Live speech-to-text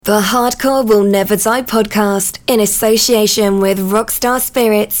The Hardcore Will Never Die podcast, in association with Rockstar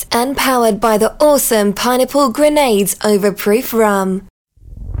Spirits and powered by the awesome Pineapple Grenades Overproof Rum.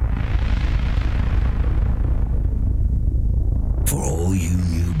 For all you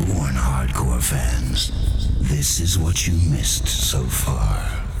newborn hardcore fans, this is what you missed so far.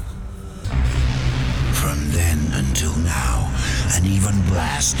 From then until now, and even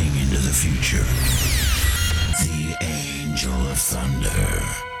blasting into the future, the Angel of Thunder.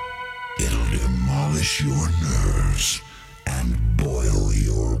 It'll demolish your nerves and boil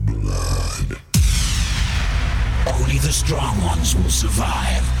your blood. Only the strong ones will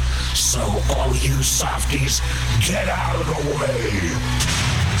survive, so all you softies, get out of the way!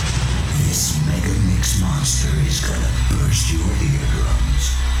 This mega mix monster is gonna burst your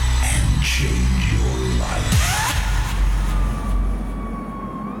eardrums and change your life.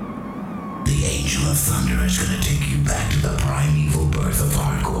 The Angel of Thunder is gonna take you back to the primeval birth of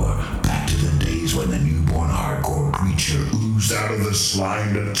hardcore, back to the days when the newborn hardcore creature oozed out of the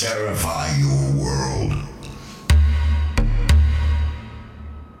slime to terrify your world.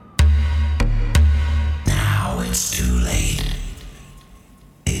 Now it's too late.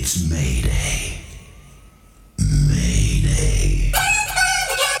 It's Mayday. Mayday.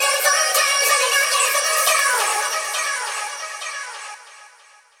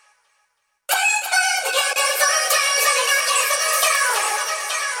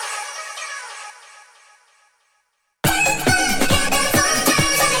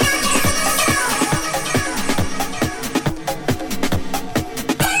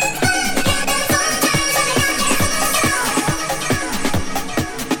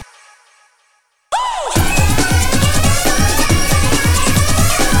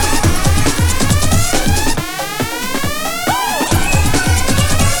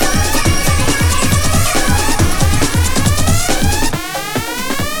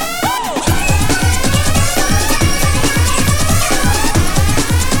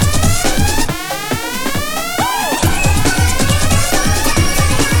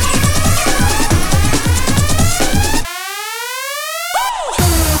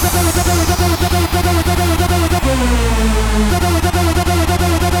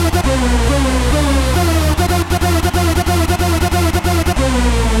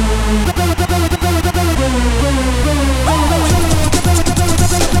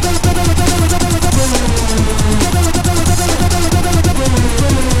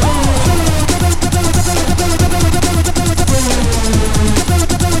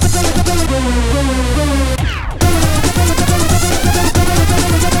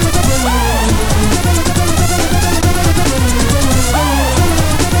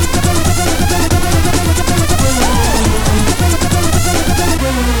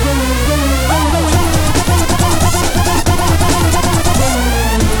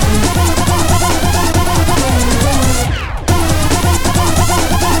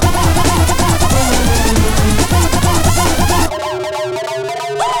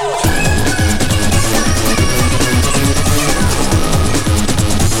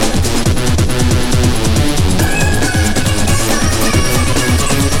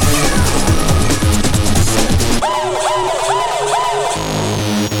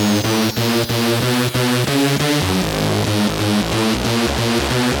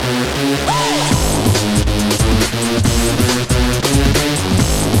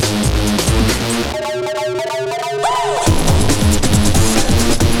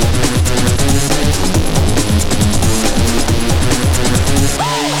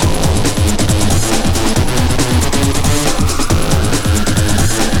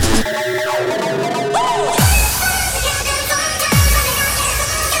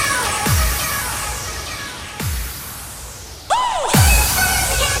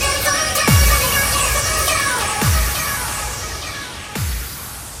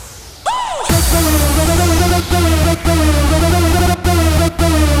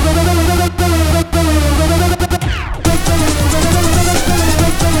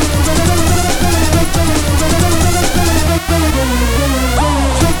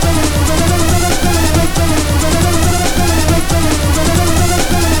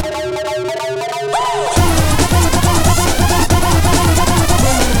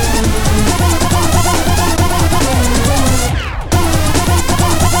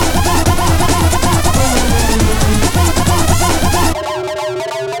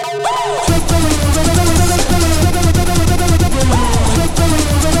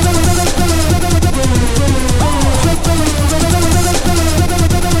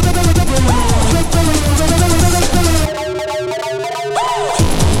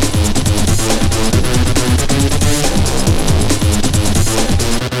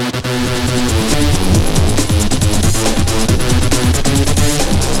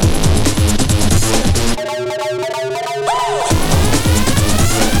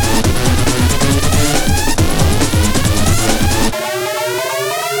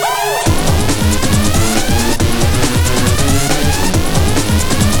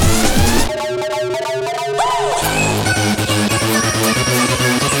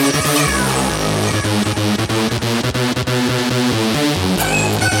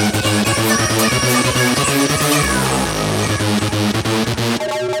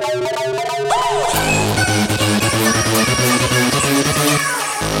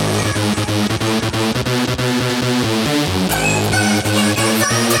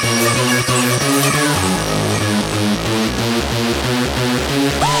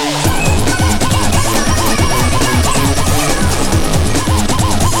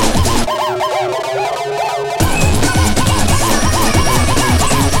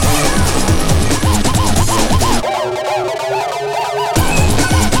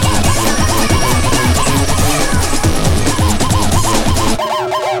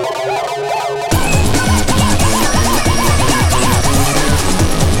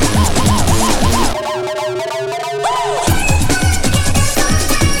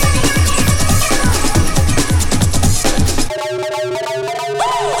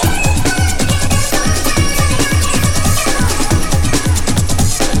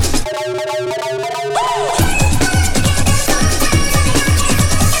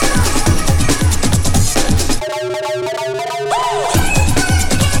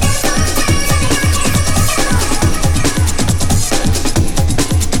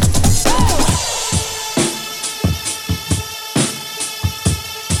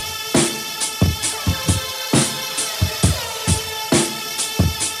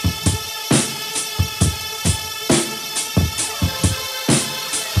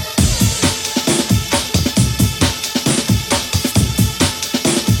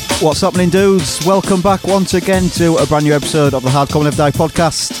 What's happening, dudes? Welcome back once again to a brand new episode of the Hardcore Never Die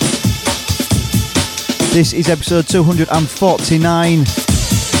podcast. This is episode 249,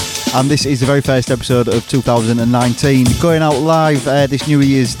 and this is the very first episode of 2019, going out live this New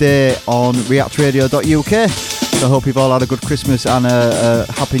Year's Day on reactradio.uk. So I hope you've all had a good Christmas and a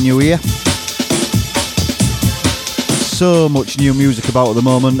happy New Year. So much new music about at the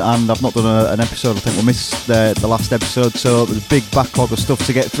moment, and I've not done an episode. I think we missed the last episode, so there's a big backlog of stuff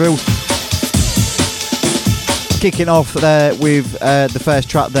to get through. Kicking off there with the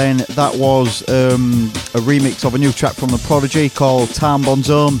first track then, that was a remix of a new track from The Prodigy called Time Bomb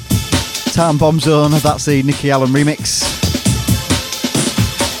Zone. Time Bomb Zone, that's the Nicky Allen remix.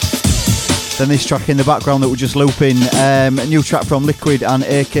 Then this track in the background that we're just looping, a new track from Liquid and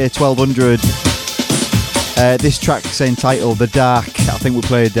AK1200. This track's entitled The Dark. I think we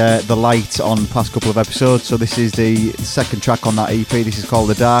played The Light on the past couple of episodes, so this is the second track on that EP. This is called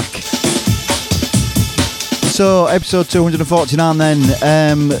The Dark. So, episode 249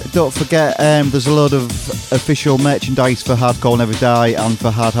 then, don't forget there's a load of official merchandise for Hardcore Never Die and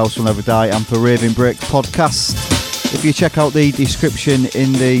for Hard House Will Never Die and for Raving Break podcast. If you check out the description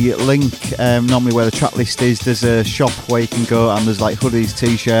in the link, normally where the track list is, there's a shop where you can go and there's like hoodies,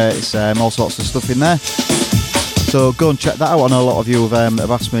 t-shirts, all sorts of stuff in there. So go and check that out. I know a lot of you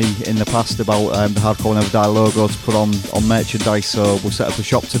have asked me in the past about the Hardcore Never Die logo to put on merchandise, so we'll set up a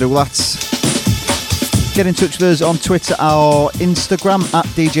shop to do that. Get in touch with us on Twitter or Instagram at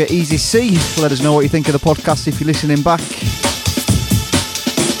DJ EasyC. Let us know what you think of the podcast if you're listening back.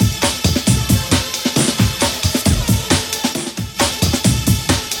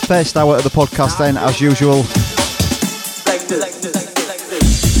 First hour of the podcast then, as usual.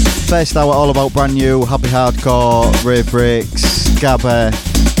 First hour all about brand new, happy hardcore, rave breaks, gabba,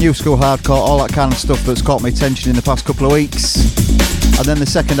 new school hardcore, all that kind of stuff that's caught my attention in the past couple of weeks. And then the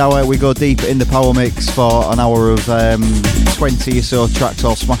second hour we go deep in the power mix for an hour of 20 or so tracks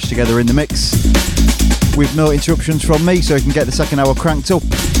all smashed together in the mix, with no interruptions from me, so you can get the second hour cranked up.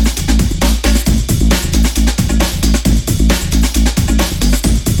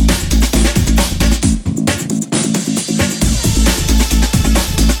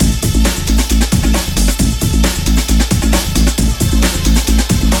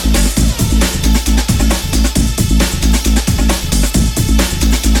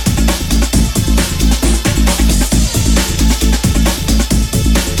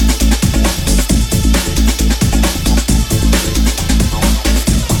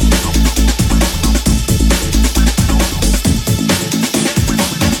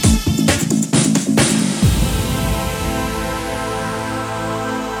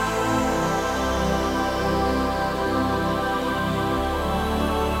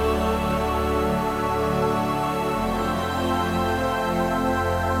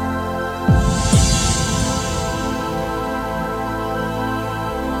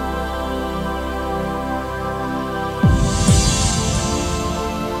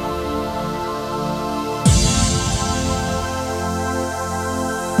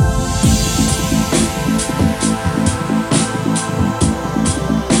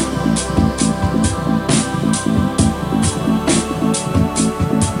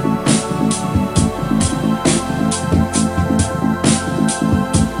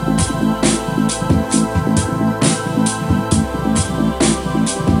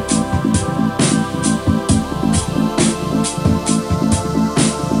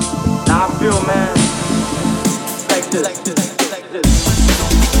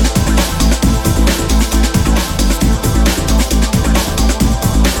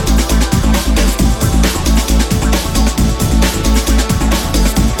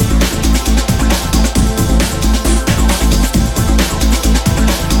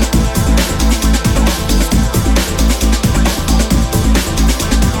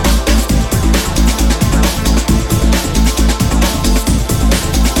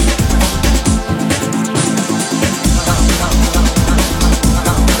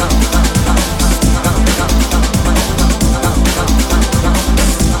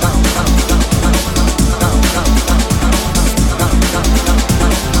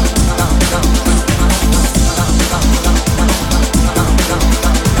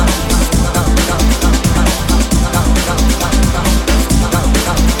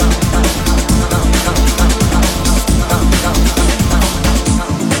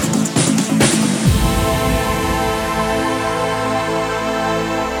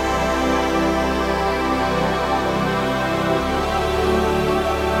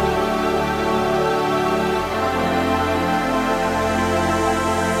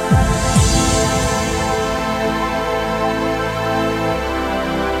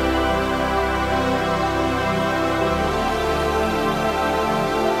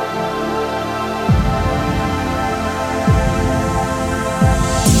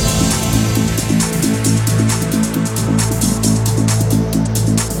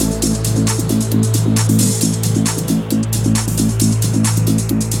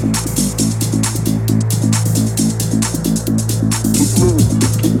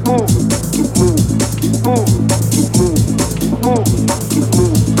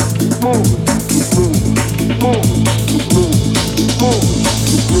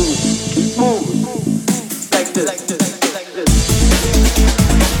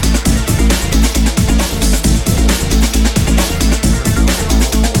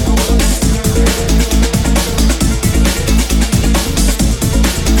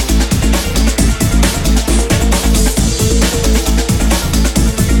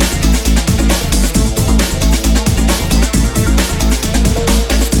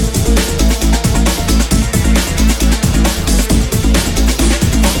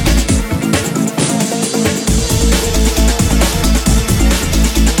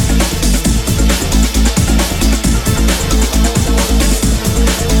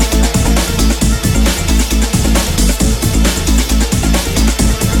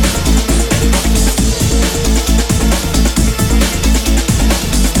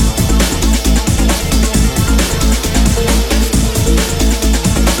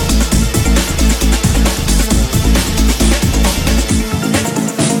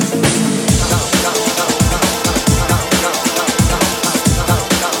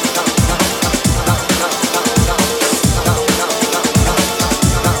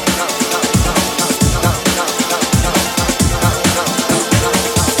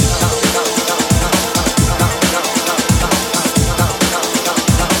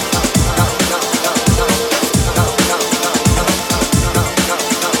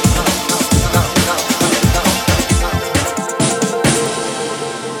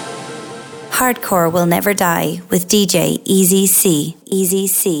 hardcore will never die with DJ Easy C. Easy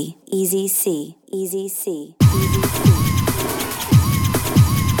C. Easy C. Easy C.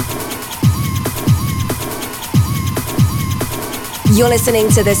 You're listening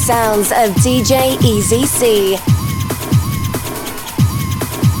to the sounds of DJ Easy C.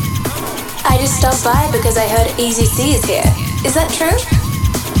 I just stopped by because I heard Easy C is here. Is that true?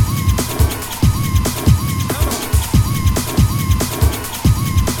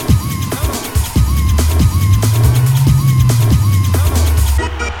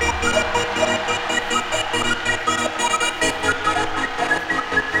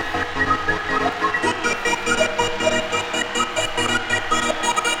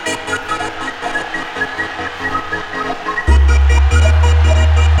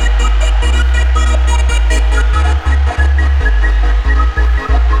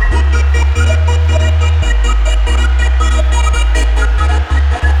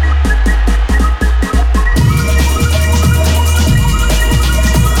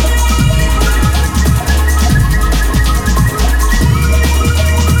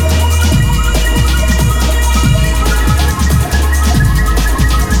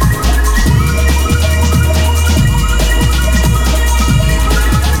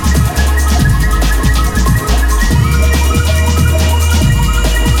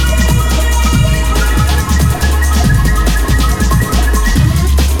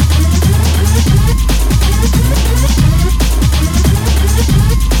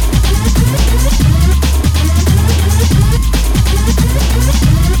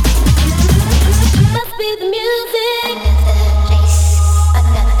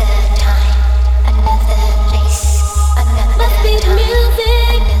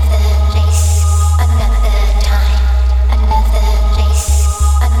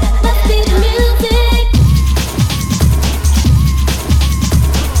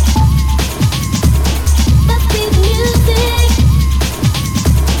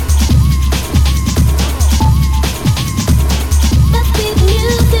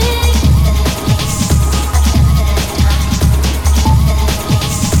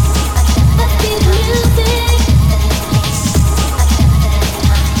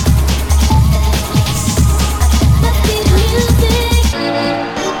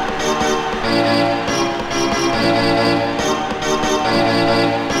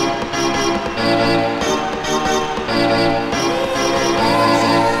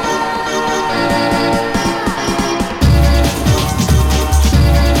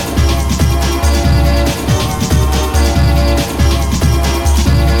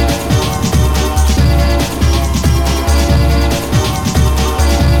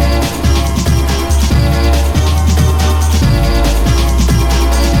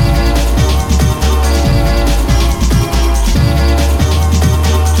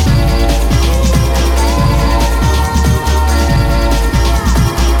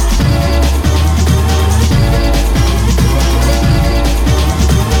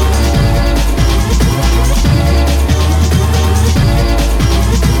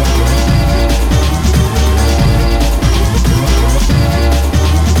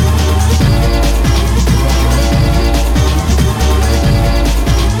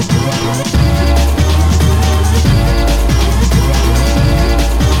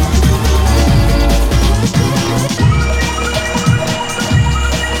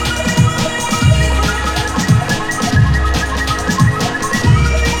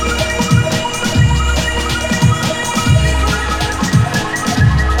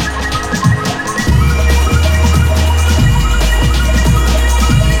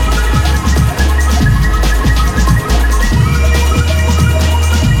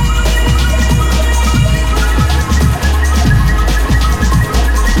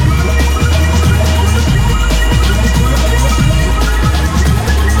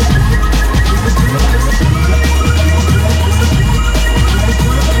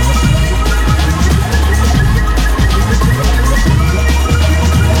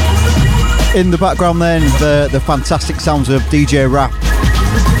 In the background then, the fantastic sounds of DJ Rap.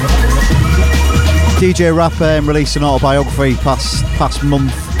 DJ Rap released an autobiography past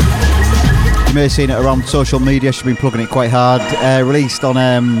month. You may have seen it around social media, she's been plugging it quite hard. Released on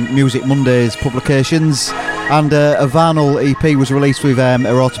Music Mondays publications. And a vinyl EP was released with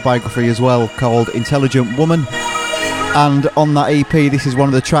her autobiography as well, called Intelligent Woman. And on that EP, this is one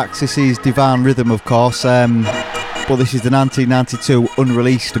of the tracks. This is Divine Rhythm, of course, but this is the 1992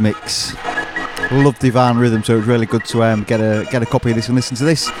 unreleased mix. Love Divine Rhythm, so it was really good to get a copy of this and listen to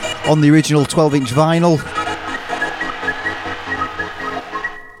this on the original 12-inch vinyl.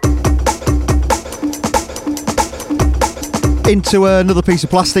 Into another piece of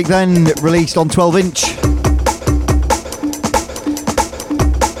plastic then, released on 12-inch.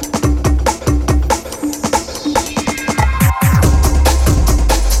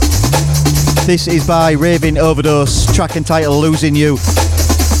 This is by Raving Overdose, track entitled Losing You.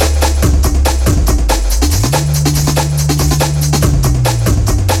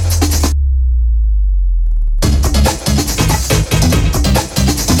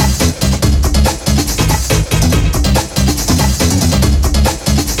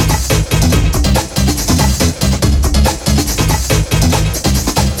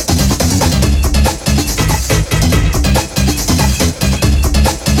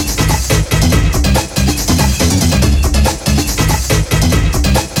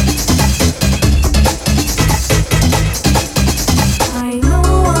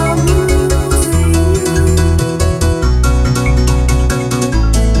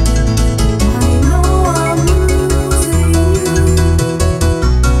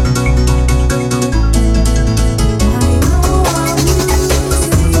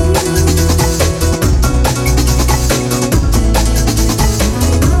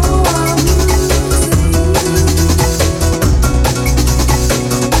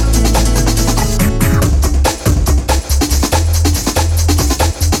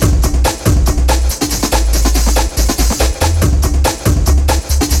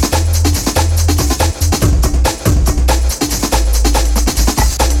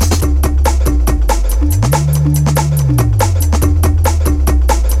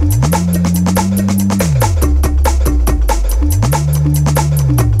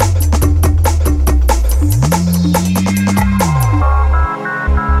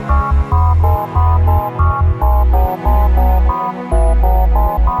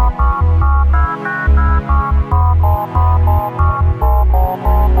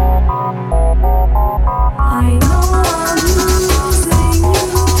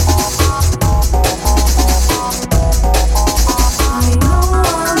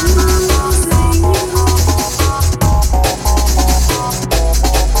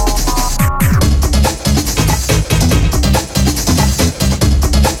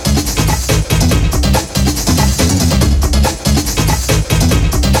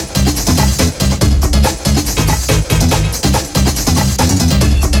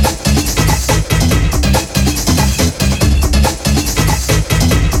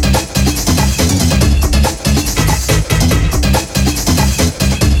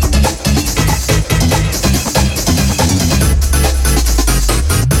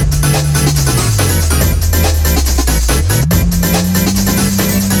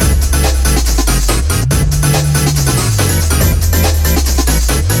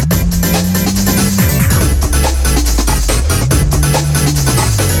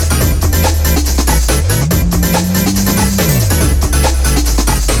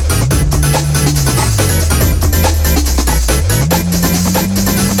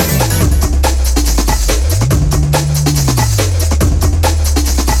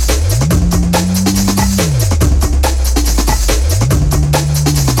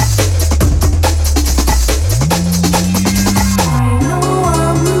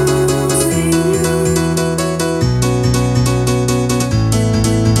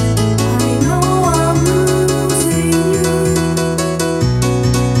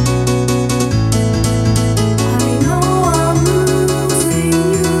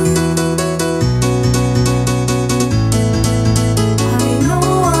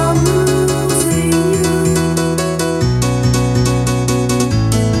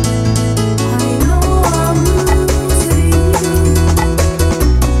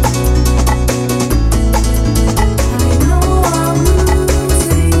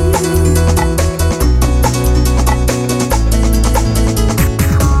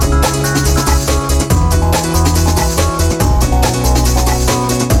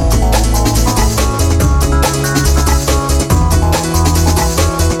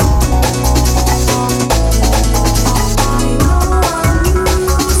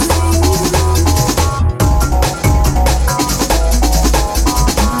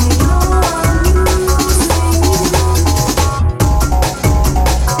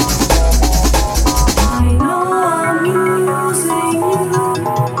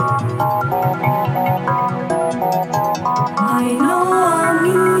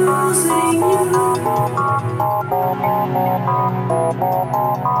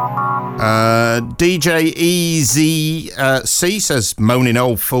 DJ Easy C says, moaning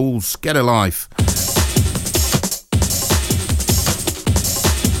old fools, get a life.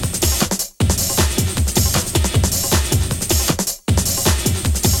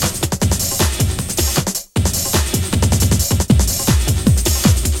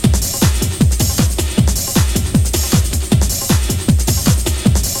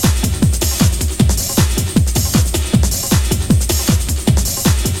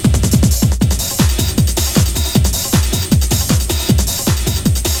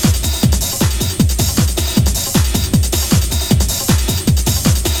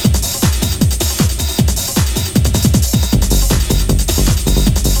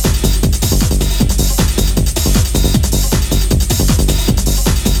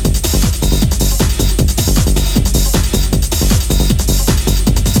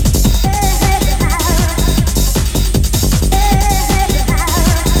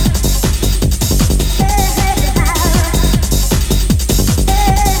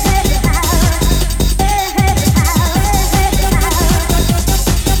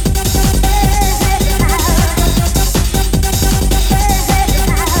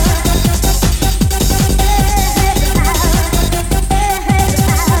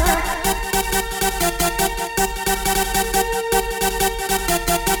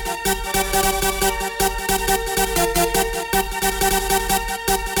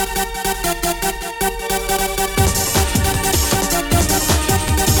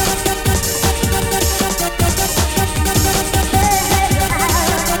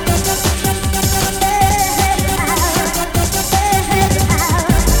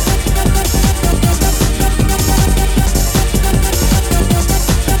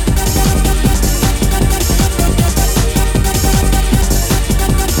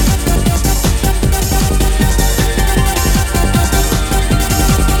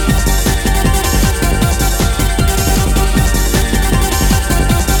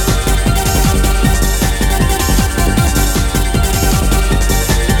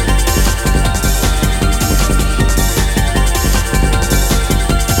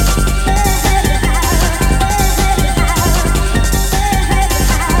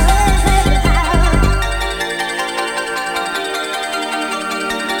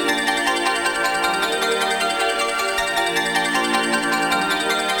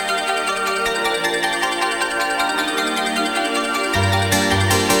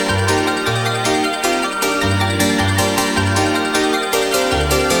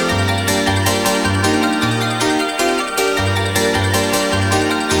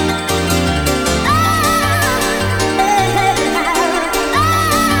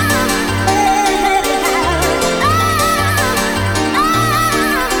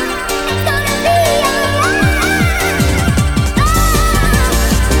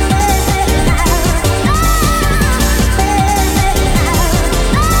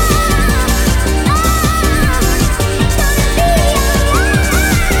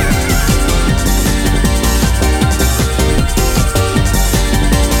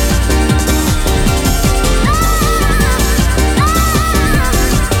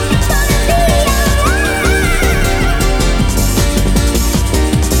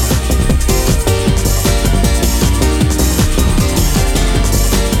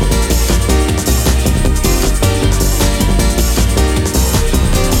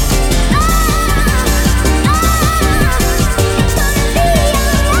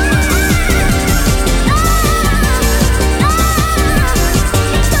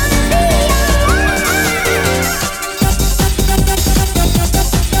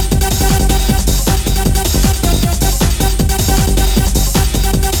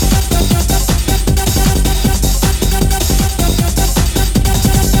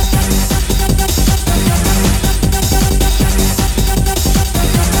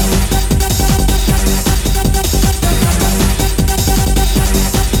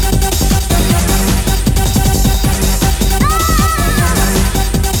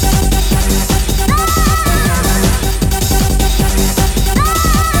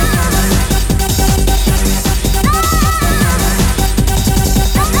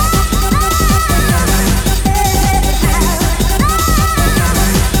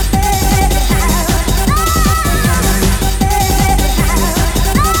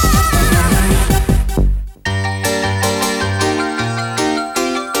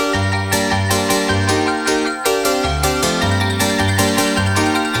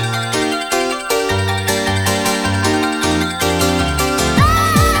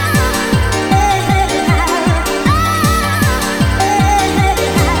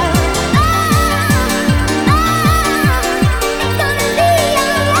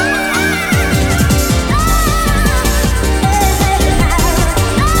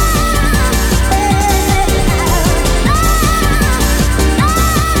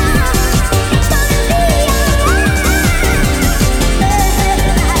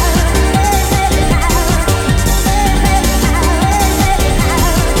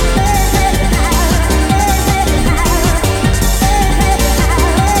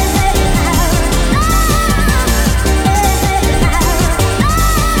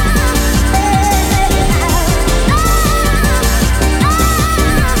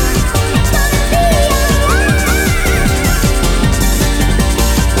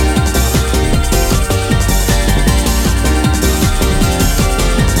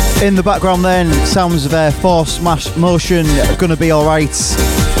 In the background then, sounds of Force Smash Motion, Gonna Be Alright.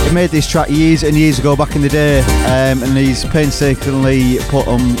 He made this track years and years ago back in the day, and he's painstakingly put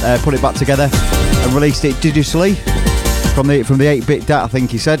it back together and released it digitally from the 8-bit DAT, I think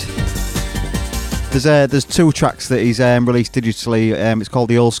he said. There's 2 tracks that he's released digitally. It's called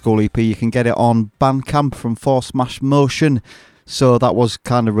the Old School EP. You can get it on Bandcamp from Force Smash Motion. So that was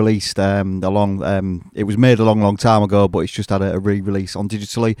kind of released it was made a long time ago, but it's just had a re-release on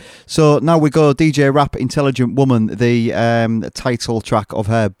digitally. So now we go DJ Rap Intelligent Woman, the title track of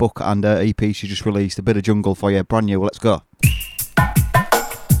her book and her EP she just released, A Bit of Jungle for you, brand new. Let's go.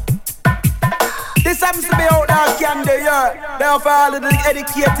 This happens to be Outlaw Candy, yeah. They're for all of the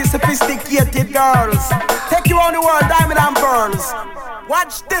educated, sophisticated girls. Take you on the world, diamond and pearls.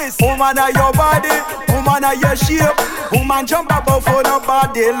 Watch this. Woman of your body, woman of your shape. Woman jump above for the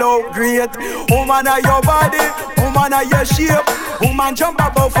body, look great. Woman of your body, woman of your shape. Woman jump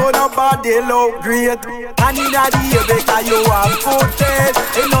above for the body, look great. And in the ear, because you have good taste.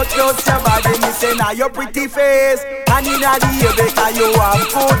 It's not just your body, me say now your pretty face. And in the ear, because you have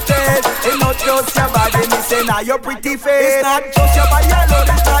good taste. It's not just your body, me say now your pretty face. It's not just your body alone,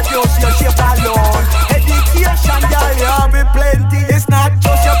 it's not just your shape alone. Education, girl, you have me plenty. It's not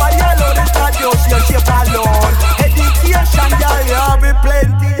just your body alone, it's not just your shape alone. Education, girl, you have me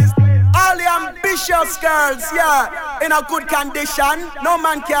plenty. All the ambitious girls, yeah, in a good condition. No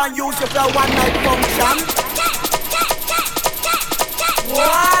man can use you for a one-night function.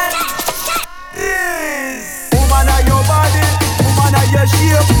 What is? Woman of your body, woman of your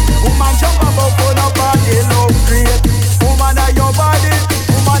shape. Woman jump above for the body, look great. Woman of your body,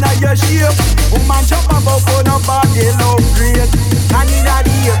 woman of your shape. Woman jump above for the body, look great. And in the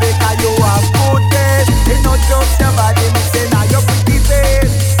ear, because you have good taste. It's not just your body, me say now your pretty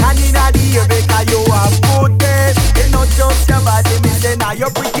face. And in the ear, because you have good taste. It's not just your body, me say now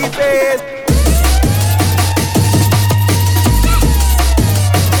your pretty face.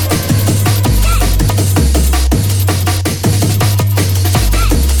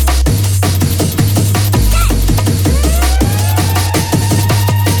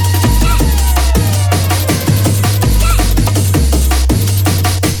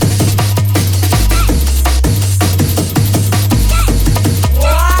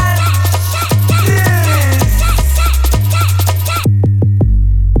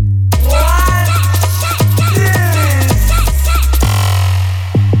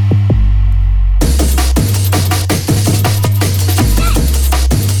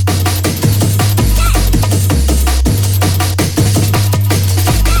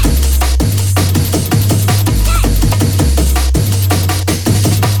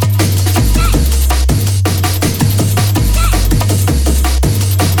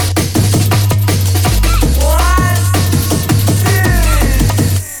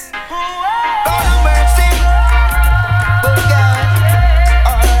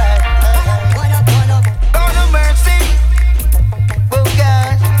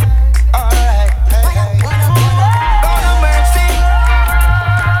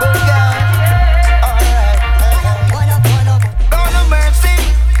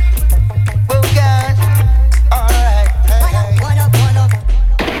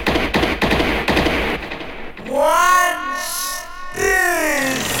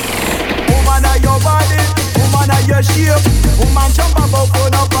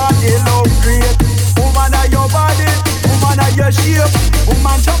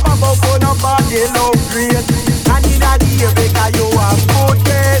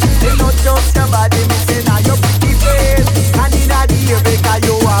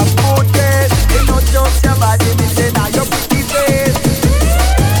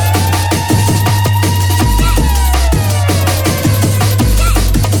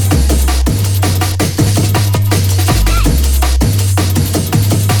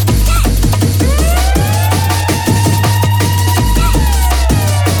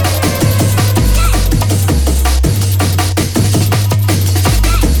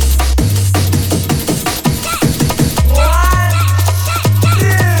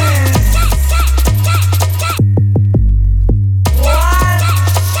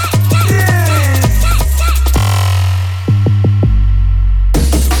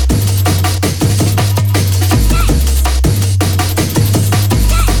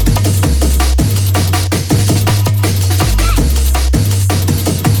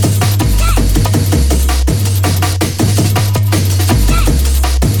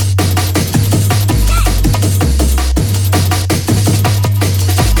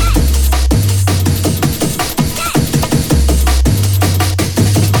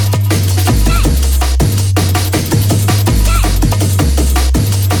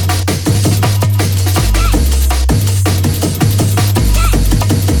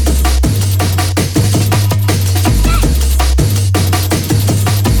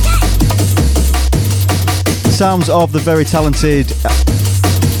 sounds of the very talented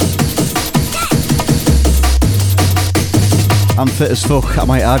and fit as fuck, I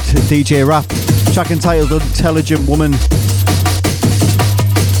might add, DJ Rap. Track entitled Intelligent Woman.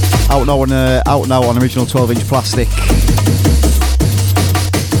 Out now on original 12-inch plastic.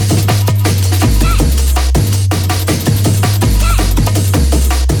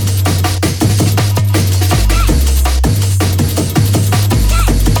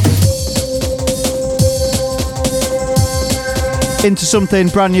 Into something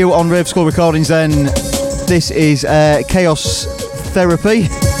brand new on Rave School Recordings then. This is Chaos Therapy.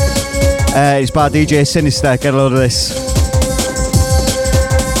 It's by DJ Sinister. Get a load of this.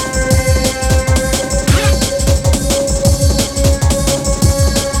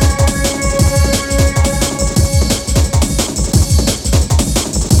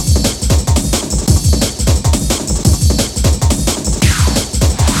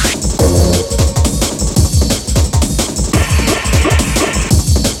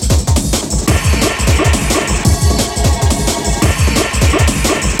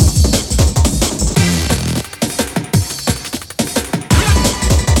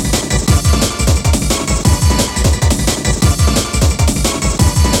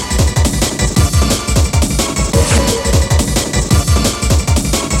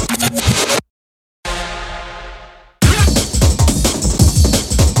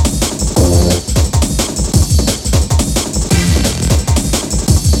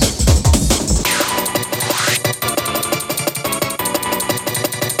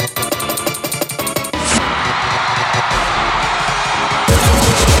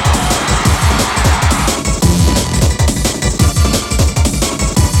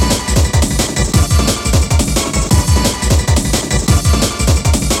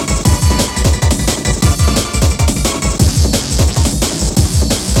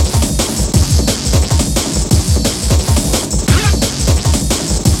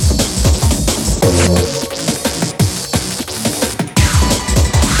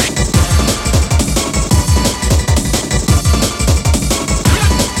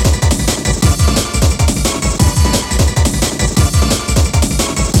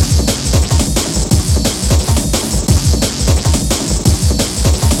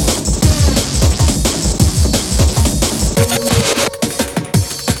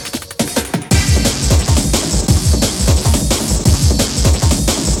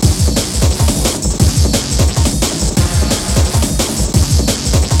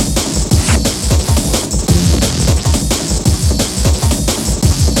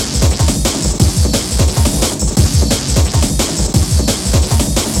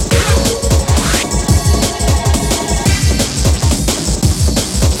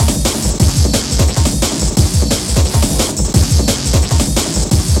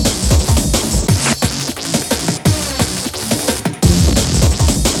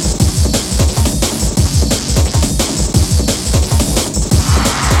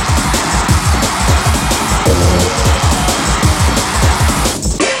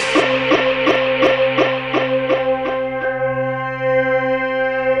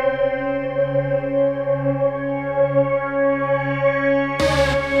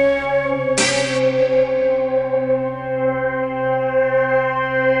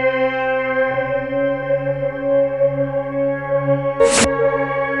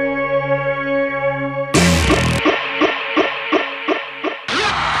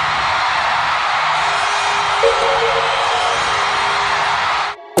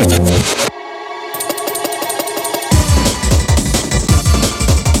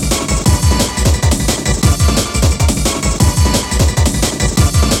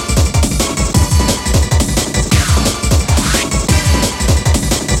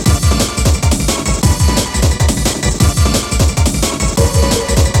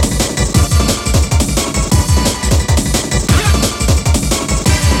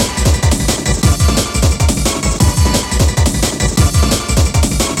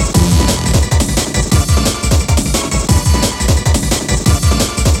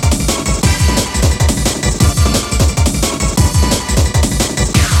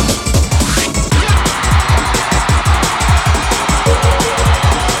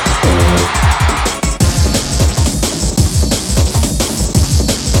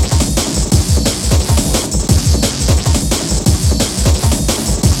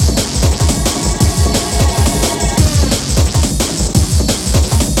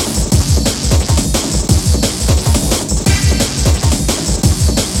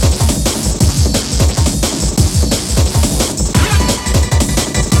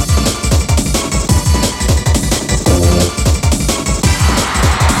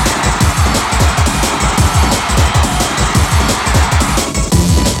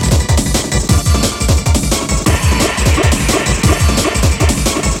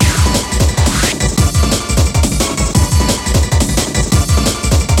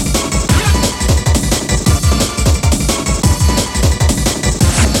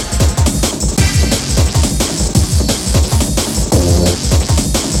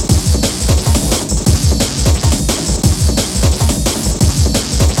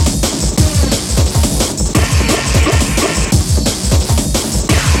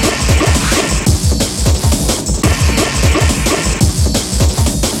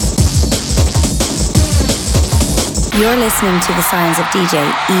 You're listening to the sounds of DJ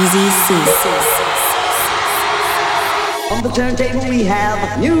Easy C. On the turntable we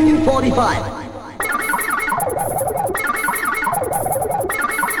have New 45.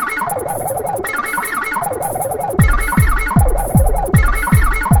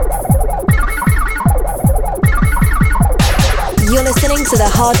 You're listening to the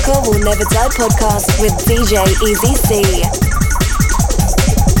Hardcore Will Never Die podcast with DJ Easy C.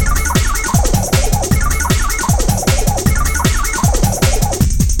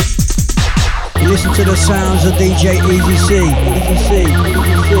 Listen to the sounds of DJ Easy C. Easy C.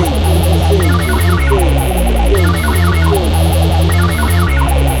 Easy C.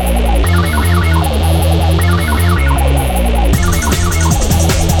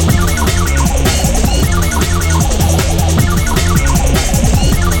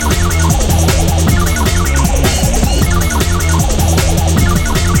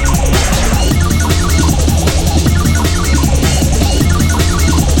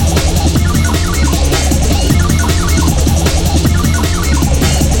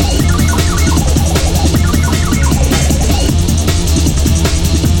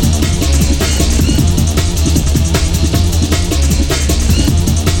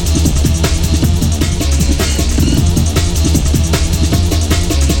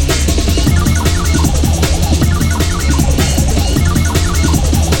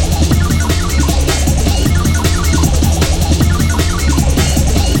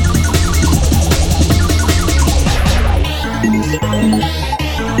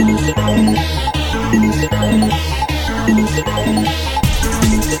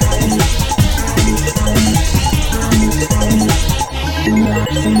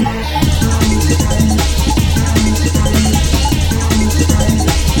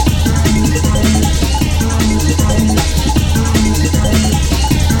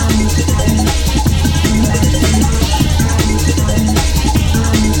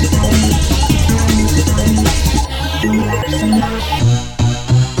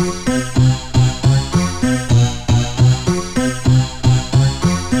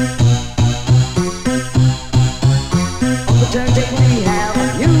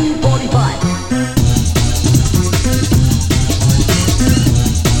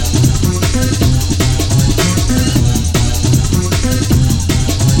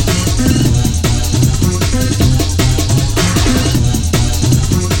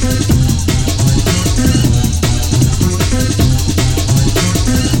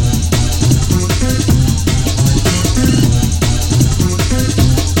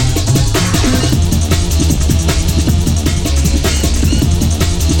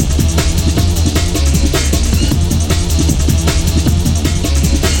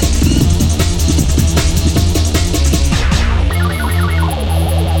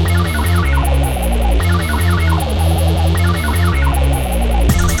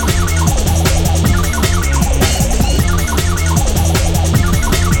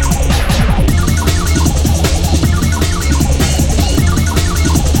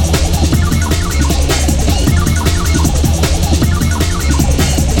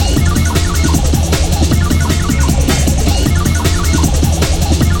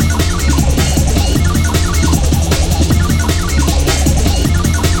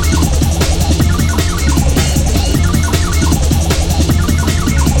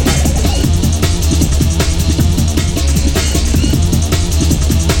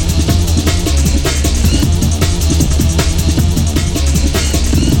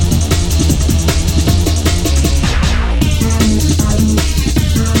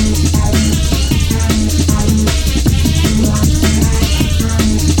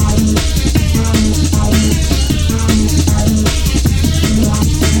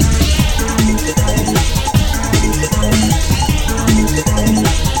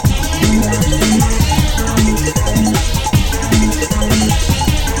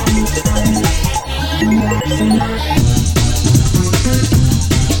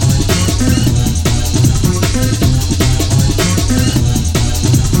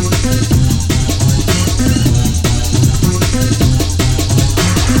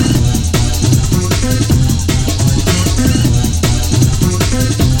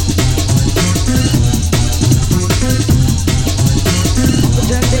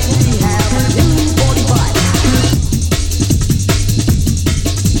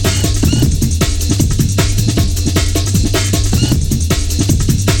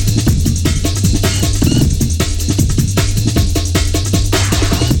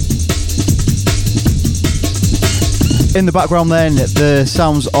 In the background then, the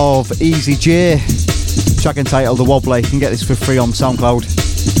sounds of Easy J, track entitled The Wobbly. You can get this for free on SoundCloud.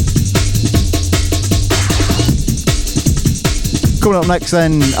 Coming up next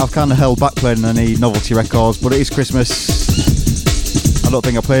then, I've kind of held back playing any novelty records, but it is Christmas. I don't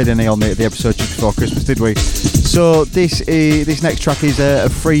think I played any on the episode just before Christmas, did we? So this next track is a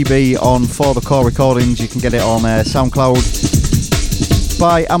freebie on For The Core Recordings. You can get it on SoundCloud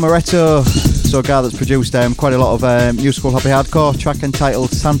by Amaretto. So a guy that's produced quite a lot of new school happy hardcore, track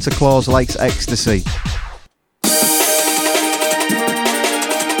entitled Santa Claus Likes Ecstasy.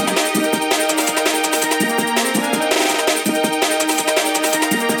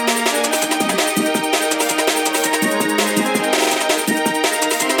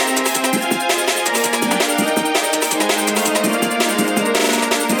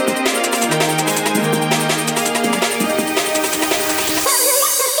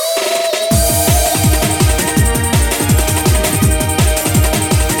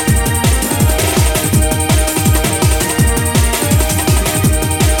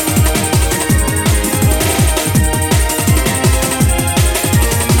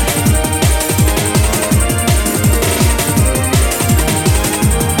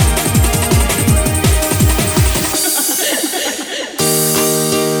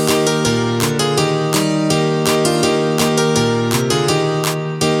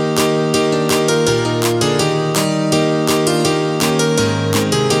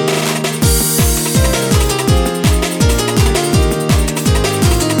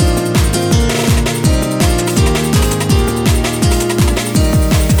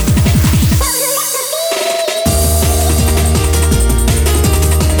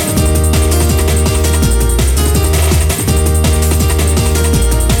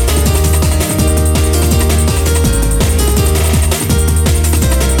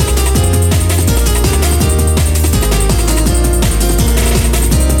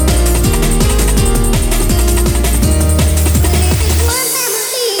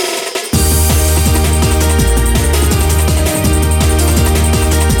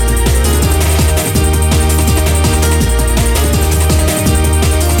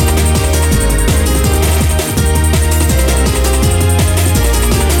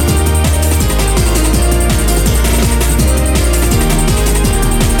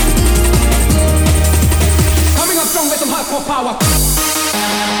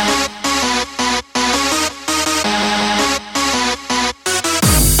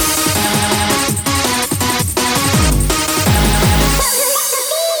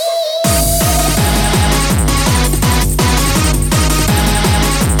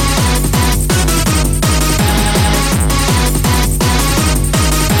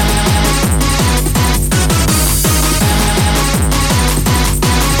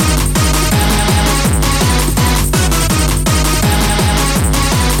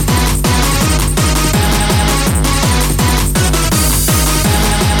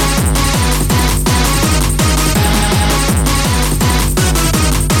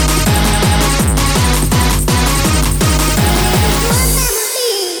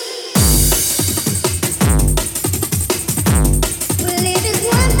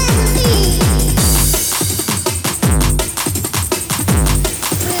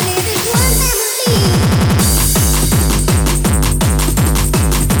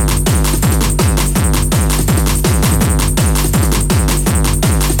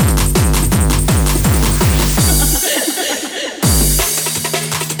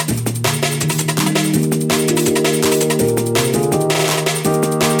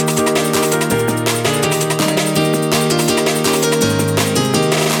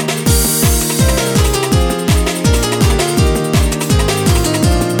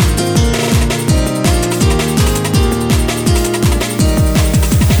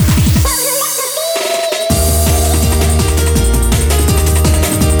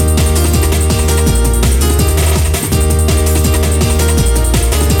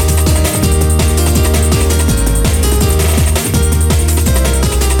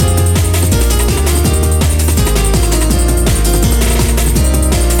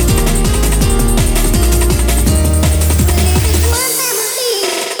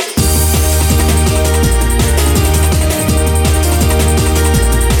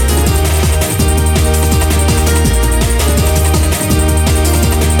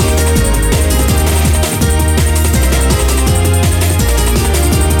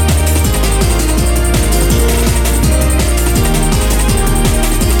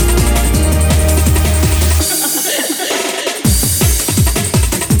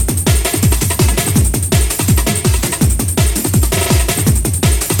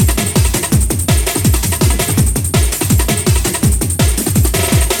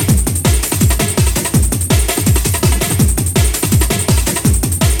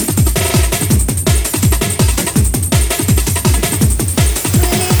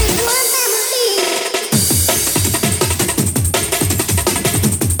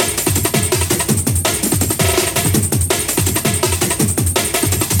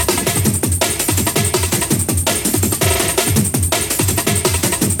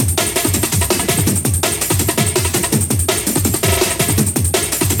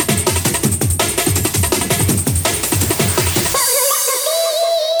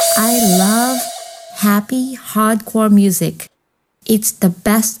 happy hardcore music. It's the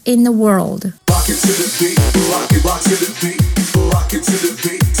best in the world. Rock it to the beat, rock it to the beat, rock it to the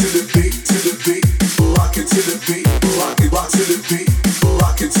beat, to the beat, to the beat, rock it to the beat, rock it to the beat,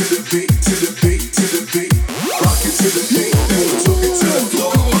 rock it to the beat, to the beat, to the beat, rock it to the beat, then we took it to the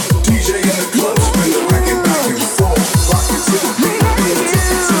floor. DJ in the club, spin the record back and forth. Rock it to the beat, then we took it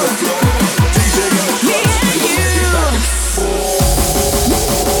to the floor. DJ in the club, spin the record back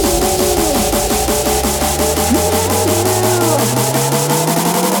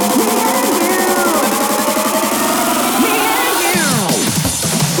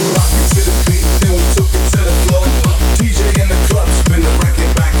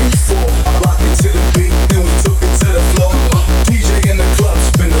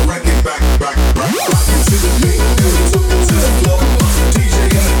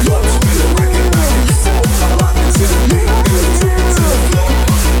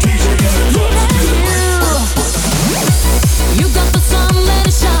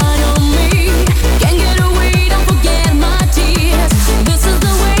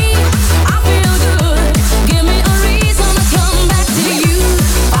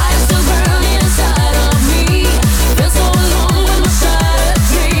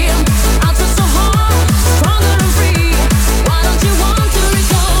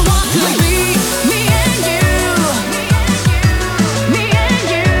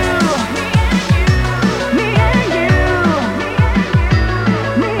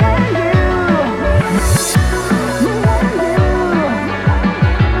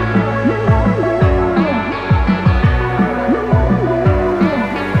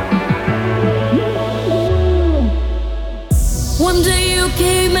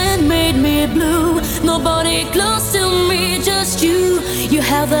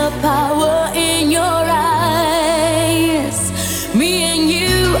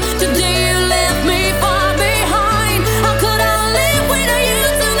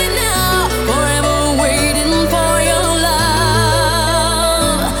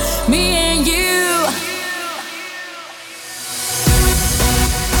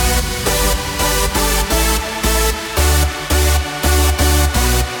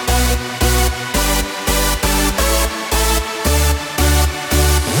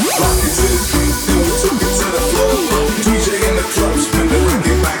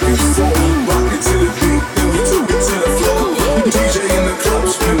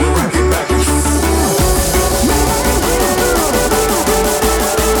and forth.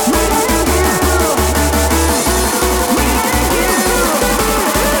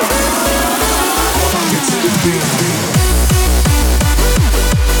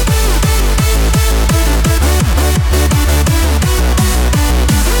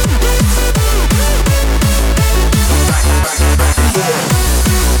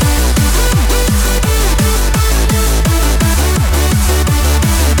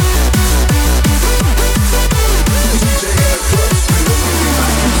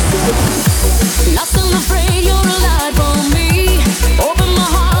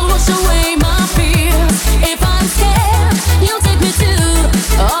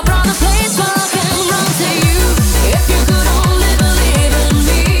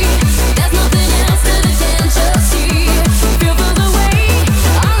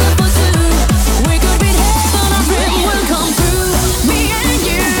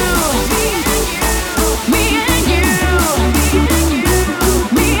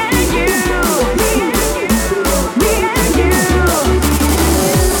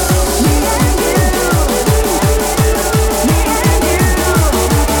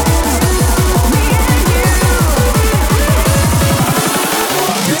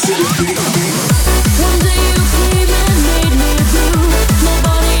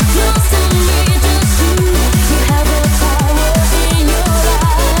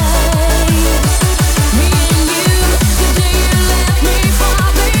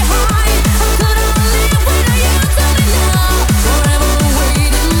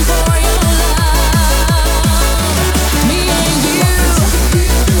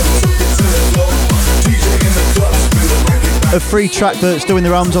 A free track that's doing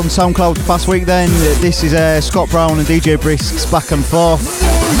the rounds on SoundCloud the past week then. This is Scott Brown and DJ Brisk's Back and Forth.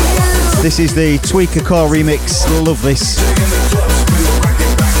 This is the Tweaker Core remix. Love this.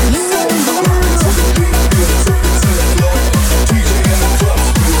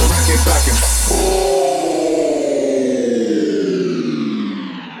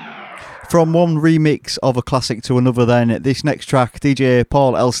 From one remix of a classic to another then, this next track, DJ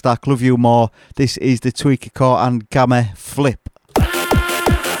Paul Elstack, Love You More. This is the Tweaker Core and Gamma Flip.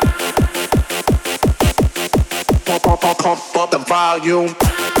 Pump up the volume.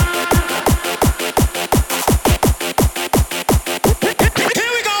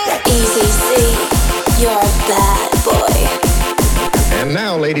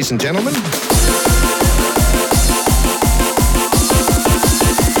 ladies and gentlemen.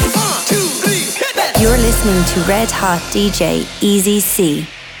 You're listening to Red Hot DJ Easy C.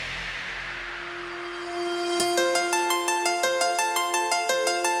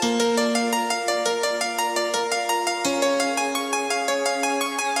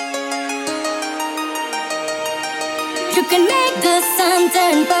 You can make the sun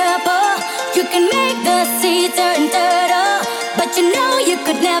turn purple, you can make the sea turn turtle, but you know you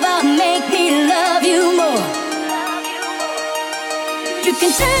could never make me love you more. You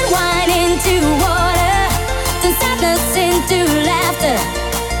can turn wine into water, turn sadness into laughter,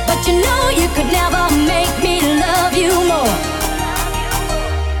 but you know you could never make me love you more.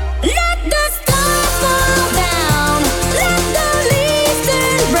 Let the stars fall down, let the leaves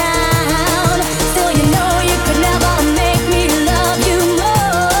turn brown, still you know you could never make me love you more.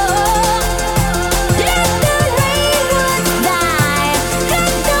 Let the rainwoods die,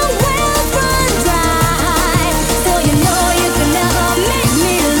 let the wells run dry, still you know you could never make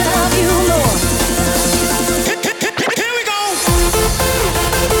me love you more. Here we go.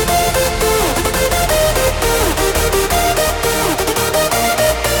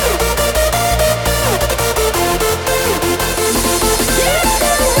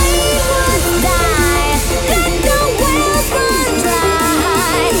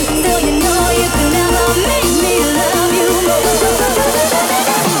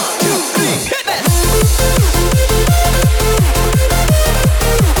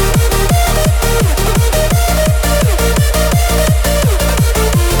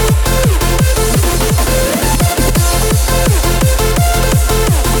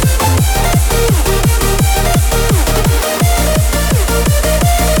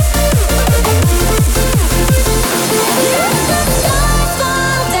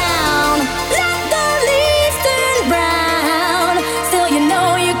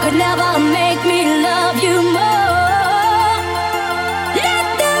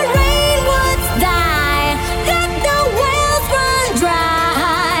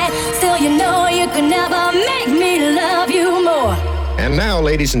 And now,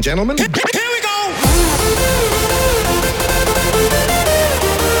 ladies and gentlemen. Here we go!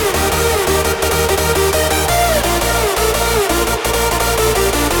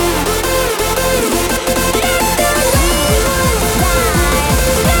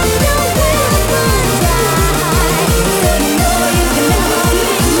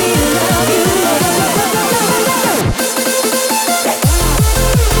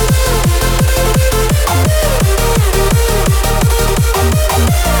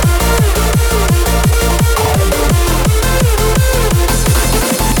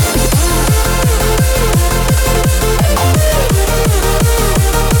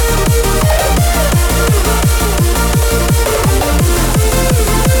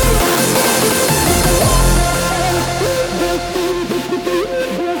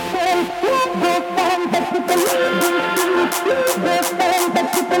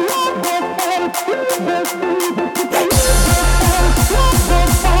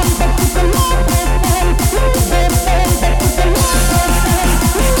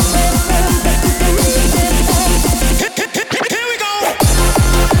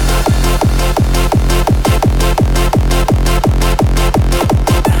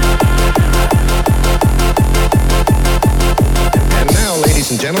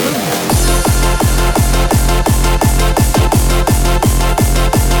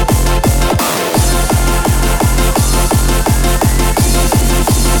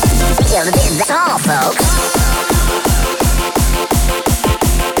 That's all, folks.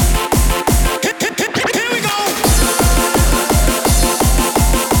 Here we go!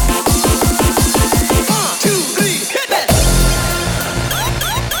 1, 2, 3, hit that!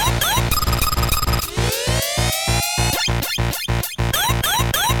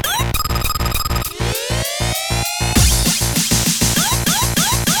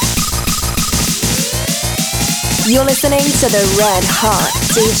 You're listening to the Red Hot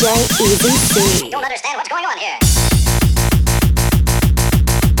DJ Easy C. I don't understand what's going on here.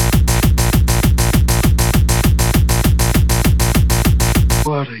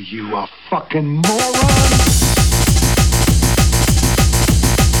 What are you, a fucking moron?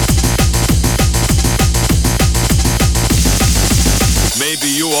 Maybe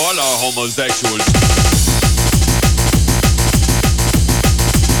you all are homosexuals.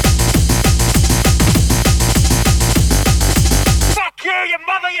 You, your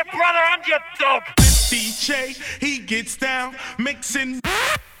mother, your brother, and your dog. This DJ, he gets down, mixing.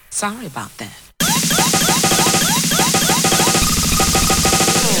 Sorry about that.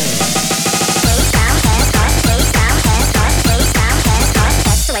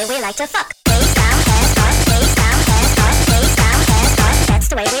 That's the way like to fuck. Face down, head up, face down, head up, face down, head up. That's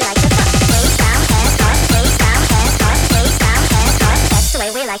the way we like to fuck. Face down, head up, face down, head up, face down, head up. That's the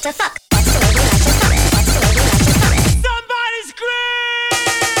way we like to fuck. That's the way we like to fuck. That's the way we like to fuck. Somebody scream!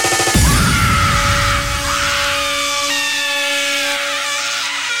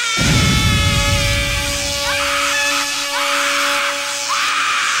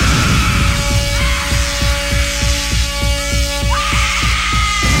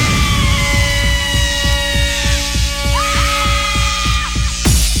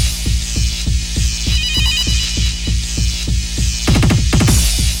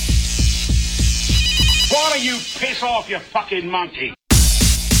 Why don't you piss off, you fucking monkey?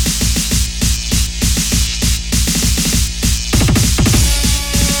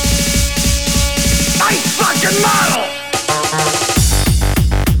 Nice fucking model!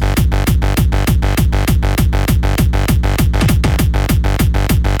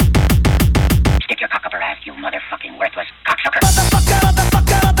 Stick your cock up her ass, you motherfucking worthless cocksucker.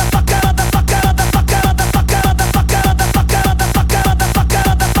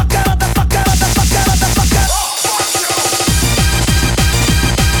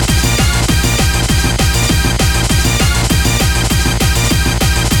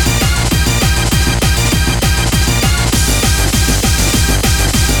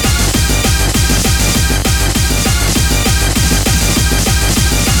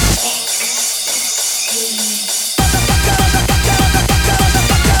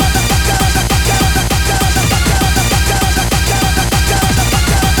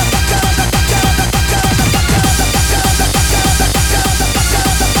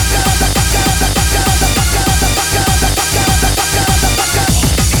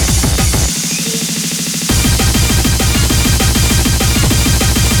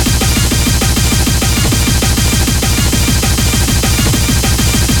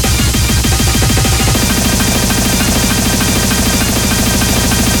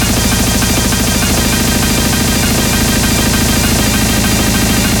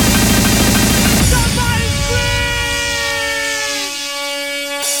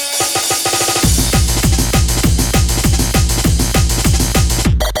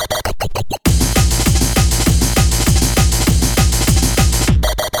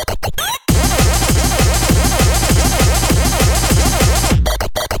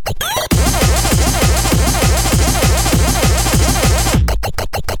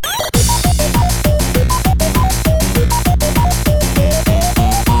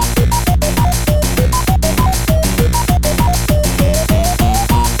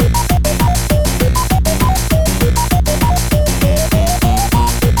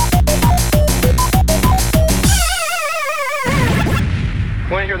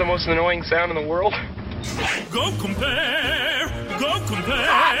 Want to hear the most annoying sound in the world? Go compare, go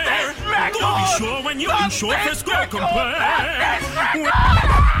compare. Go be sure when you in short first go compare.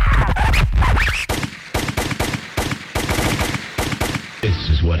 This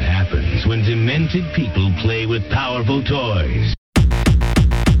is what happens when demented people play with powerful toys.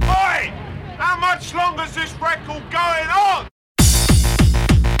 Oi! How much longer's this record going on?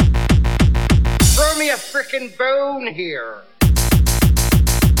 Throw me a frickin' bone here.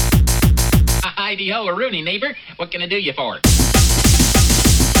 Heidi-ho, a Rooney, neighbor. What can I do you for?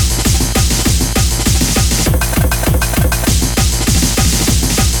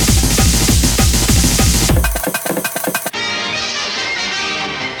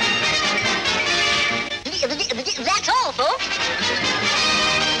 That's all, folks.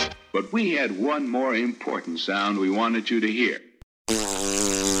 But we had one more important sound we wanted you to hear.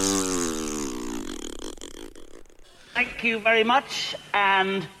 Thank you very much,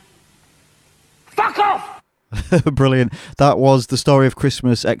 and fuck off! Brilliant. That was The Story of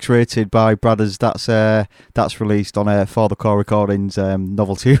Christmas, X-rated by Bradders. That's released on For the Core Recordings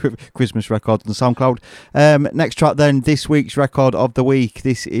novelty Christmas record on SoundCloud. Next track then, this week's record of the week.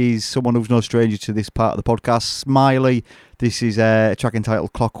 This is someone who's no stranger to this part of the podcast, Smiley. This is a track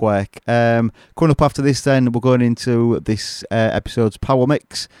entitled Clockwork. Coming up after this then, we're going into this episode's Power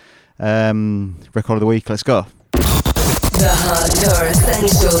Mix. Record of the week. Let's go. The Hardcore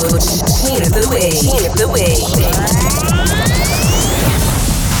Essentials. Tune of the week. Tune of the week. Yeah.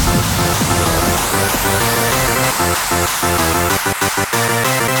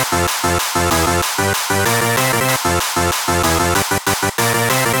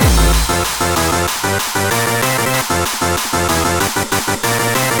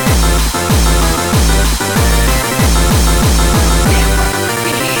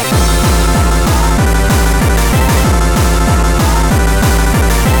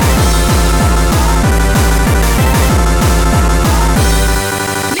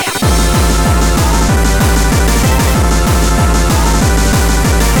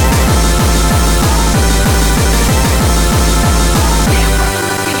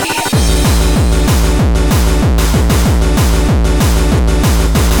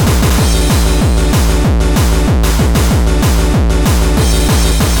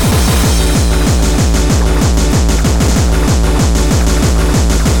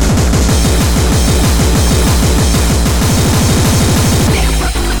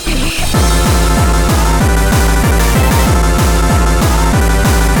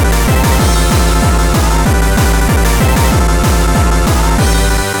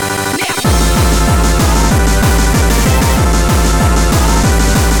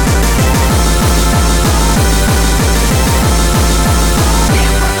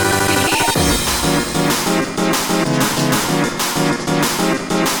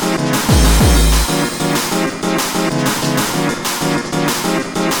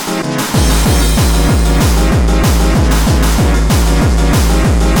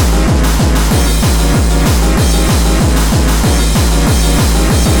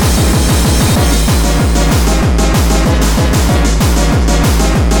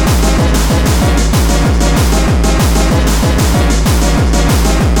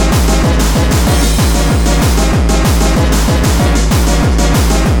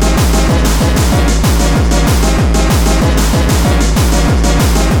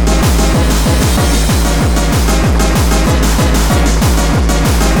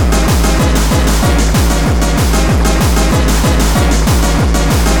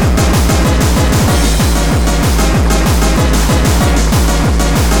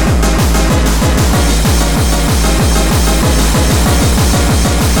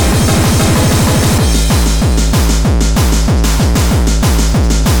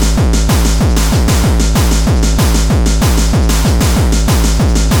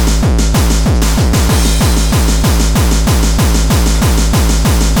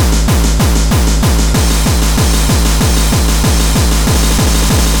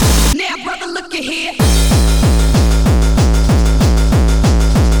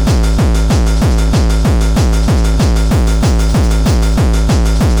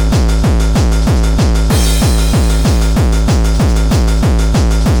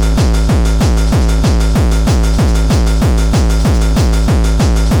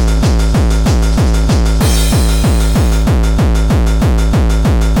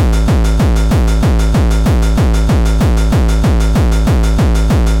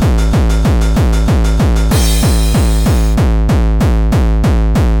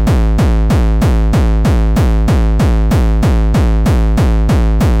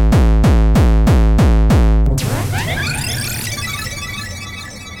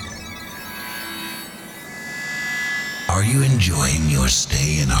 Are you enjoying your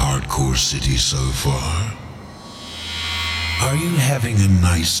stay in Hardcore City so far? Are you having a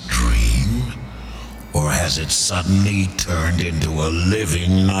nice dream? Or has it suddenly turned into a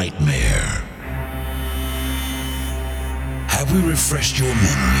living nightmare? Have we refreshed your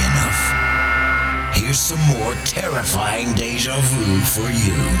memory enough? Here's some more terrifying deja vu for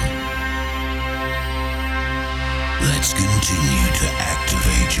you. Let's continue to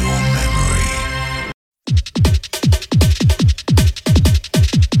activate your memory.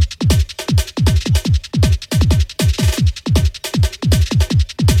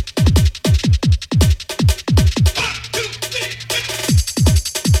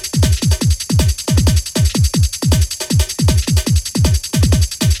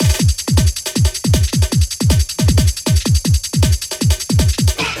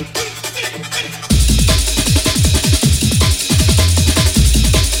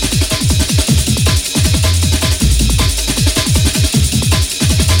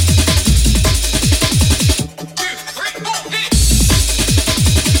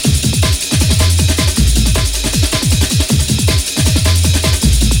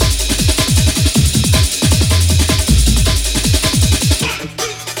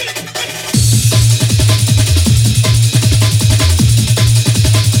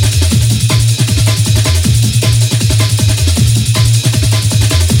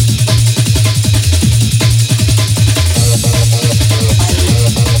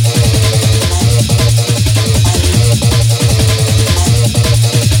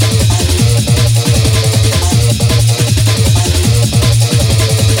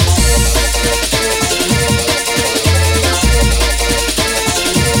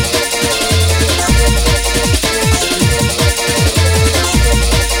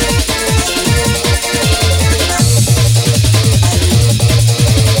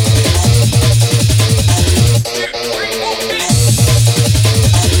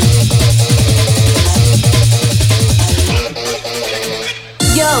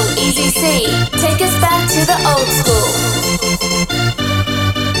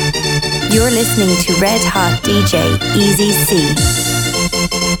 You're listening to Red Hot DJ Easy C.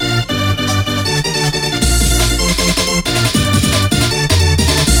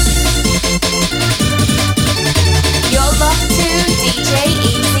 You're locked to DJ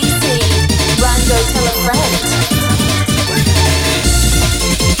Easy C. Run, go tell a friend.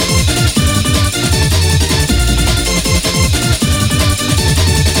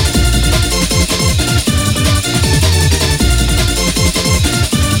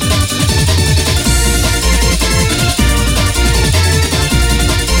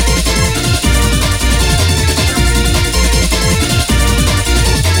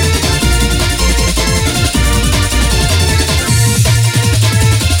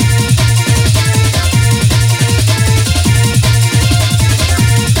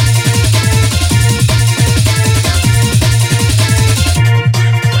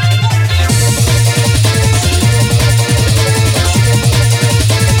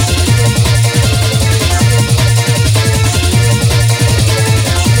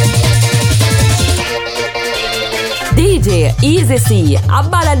 Easy C, a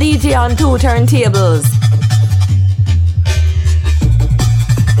bada DJ on 2 turntables.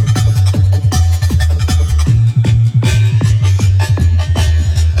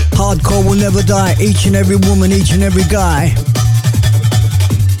 Hardcore will never die, each and every woman, each and every guy.